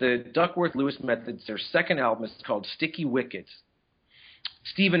 So it's the Duckworth-Lewis Methods. Their second album is called Sticky Wickets.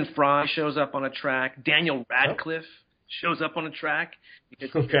 Stephen Fry shows up on a track. Daniel Radcliffe shows up on a track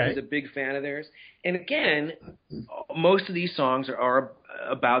because he's a big fan of theirs. And again, most of these songs are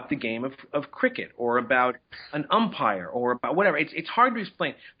about the game of cricket or about an umpire or about whatever. It's hard to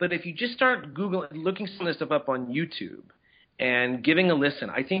explain. But if you just start looking some of this stuff up on YouTube and giving a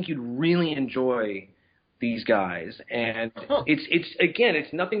listen, I think you'd really enjoy these guys. And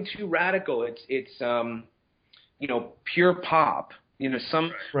it's nothing too radical. It's pure pop.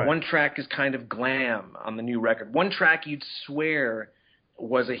 One track is kind of glam on the new record. One track you'd swear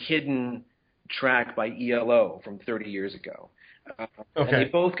was a hidden track by ELO from 30 years ago. And they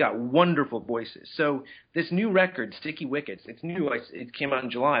both got wonderful voices. So this new record, Sticky Wickets, it's new. It came out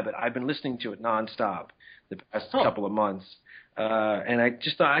in July, but I've been listening to it nonstop the past couple of months. And I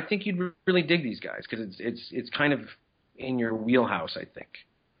just thought, I think you'd really dig these guys because it's kind of in your wheelhouse, I think.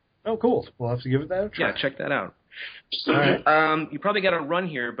 Oh, cool. We'll have to give it that a try. Yeah, check that out. All right. You probably got a run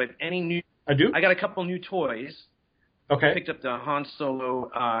here, but any new... I do? I got a couple new toys. Okay. I picked up the Han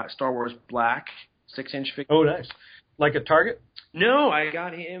Solo Star Wars Black 6-inch figure. Oh, nice. Like at Target? No, I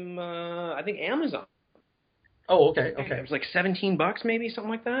got him, I think Amazon. Oh, okay. It was like $17 maybe,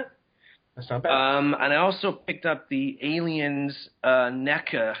 something like that. That's not bad. And I also picked up the Aliens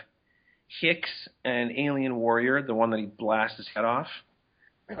NECA Hicks and Alien Warrior, the one that he blasts his head off.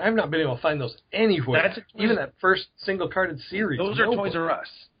 I've not been able to find those anywhere. Even that first single-carded series. Those are Toys R Us.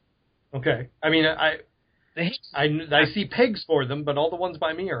 Okay. I mean, I see pegs for them, but all the ones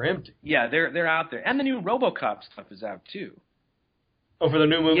by me are empty. Yeah, they're out there. And the new RoboCop stuff is out, too. Oh, for the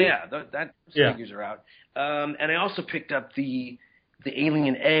new movie? Yeah, those figures are out. And I also picked up the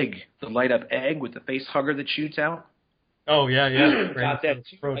Alien Egg, the light-up egg with the face hugger that shoots out. Oh, yeah. Got that,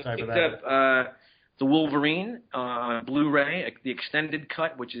 too. I picked up the Wolverine on Blu-ray, the extended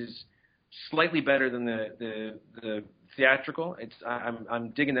cut, which is slightly better than the theatrical.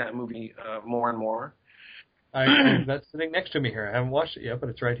 I'm digging that movie more and more. That's sitting next to me here. I haven't watched it yet, but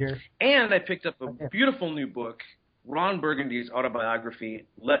it's right here. And I picked up a beautiful new book, Ron Burgundy's autobiography,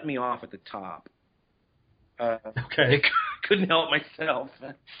 Let Me Off at the Top. Okay. Couldn't help myself.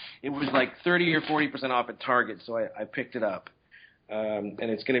 It was like 30 or 40% off at Target, so I picked it up. And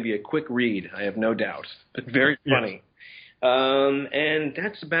it's going to be a quick read, I have no doubt, but very funny. Yes. And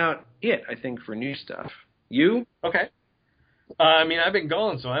that's about it, I think, for new stuff. You? Okay. I mean, I've been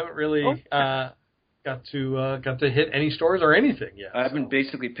gone, so I haven't really got to hit any stores or anything yet. I've been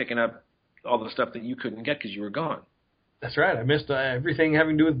basically picking up all the stuff that you couldn't get because you were gone. That's right. I missed everything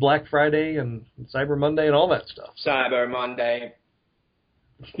having to do with Black Friday and Cyber Monday and all that stuff. Cyber Monday.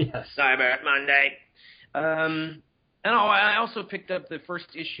 Yes. Cyber Monday. And I also picked up the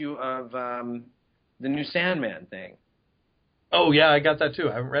first issue of the new Sandman thing. Oh yeah, I got that too.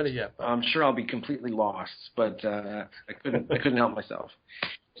 I haven't read it yet. But I'm sure I'll be completely lost, but I couldn't help myself.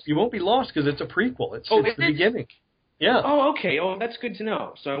 You won't be lost because it's a prequel. It's the beginning. Yeah. Oh, okay. Oh, that's good to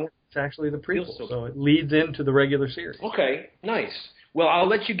know. So it's actually the prequel, so it leads into the regular series. Okay, nice. Well, I'll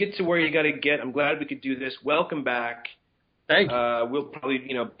let you get to where you got to get. I'm glad we could do this. Welcome back. Thank you. We'll probably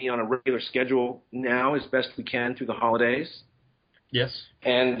be on a regular schedule now as best we can through the holidays. Yes.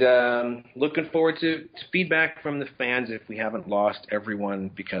 And looking forward to feedback from the fans if we haven't lost everyone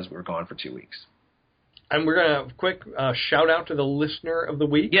because we're gone for 2 weeks. And we're going to quick shout out to the listener of the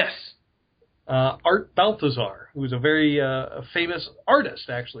week. Yes. Art Balthazar, who's a very famous artist,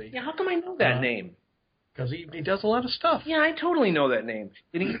 actually. Yeah, how come I know that name? Because he does a lot of stuff. Yeah, I totally know that name.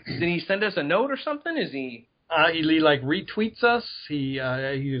 Did he send us a note or something? Is he... He like retweets us. He's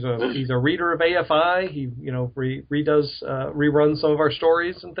a reader of AFI. He reruns some of our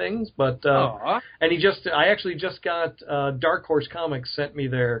stories and things. But and I actually just got Dark Horse Comics sent me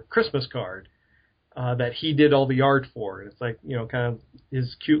their Christmas card that he did all the art for. And it's like kind of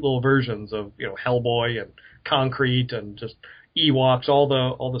his cute little versions of Hellboy and Concrete and just Ewoks, all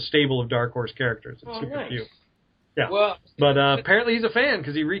the stable of Dark Horse characters. It's super cute. Yeah, well, but apparently he's a fan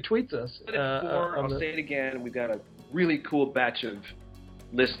because he retweets us. I'll say it again. We've got a really cool batch of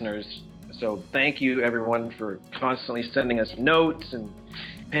listeners. So thank you, everyone, for constantly sending us notes and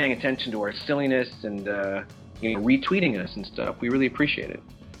paying attention to our silliness and retweeting us and stuff. We really appreciate it.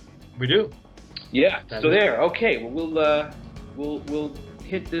 We do. Yeah. So there. Okay. Well, we'll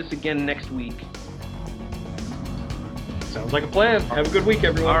hit this again next week. Sounds like a plan. Have a good week,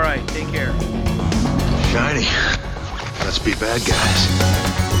 everyone. All right. Take care. Shiny. Let's be bad guys.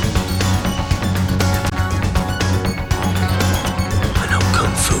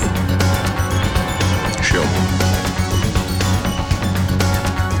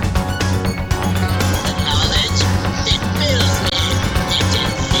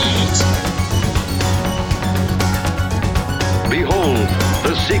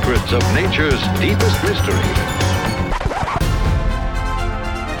 secrets of nature's deepest mystery.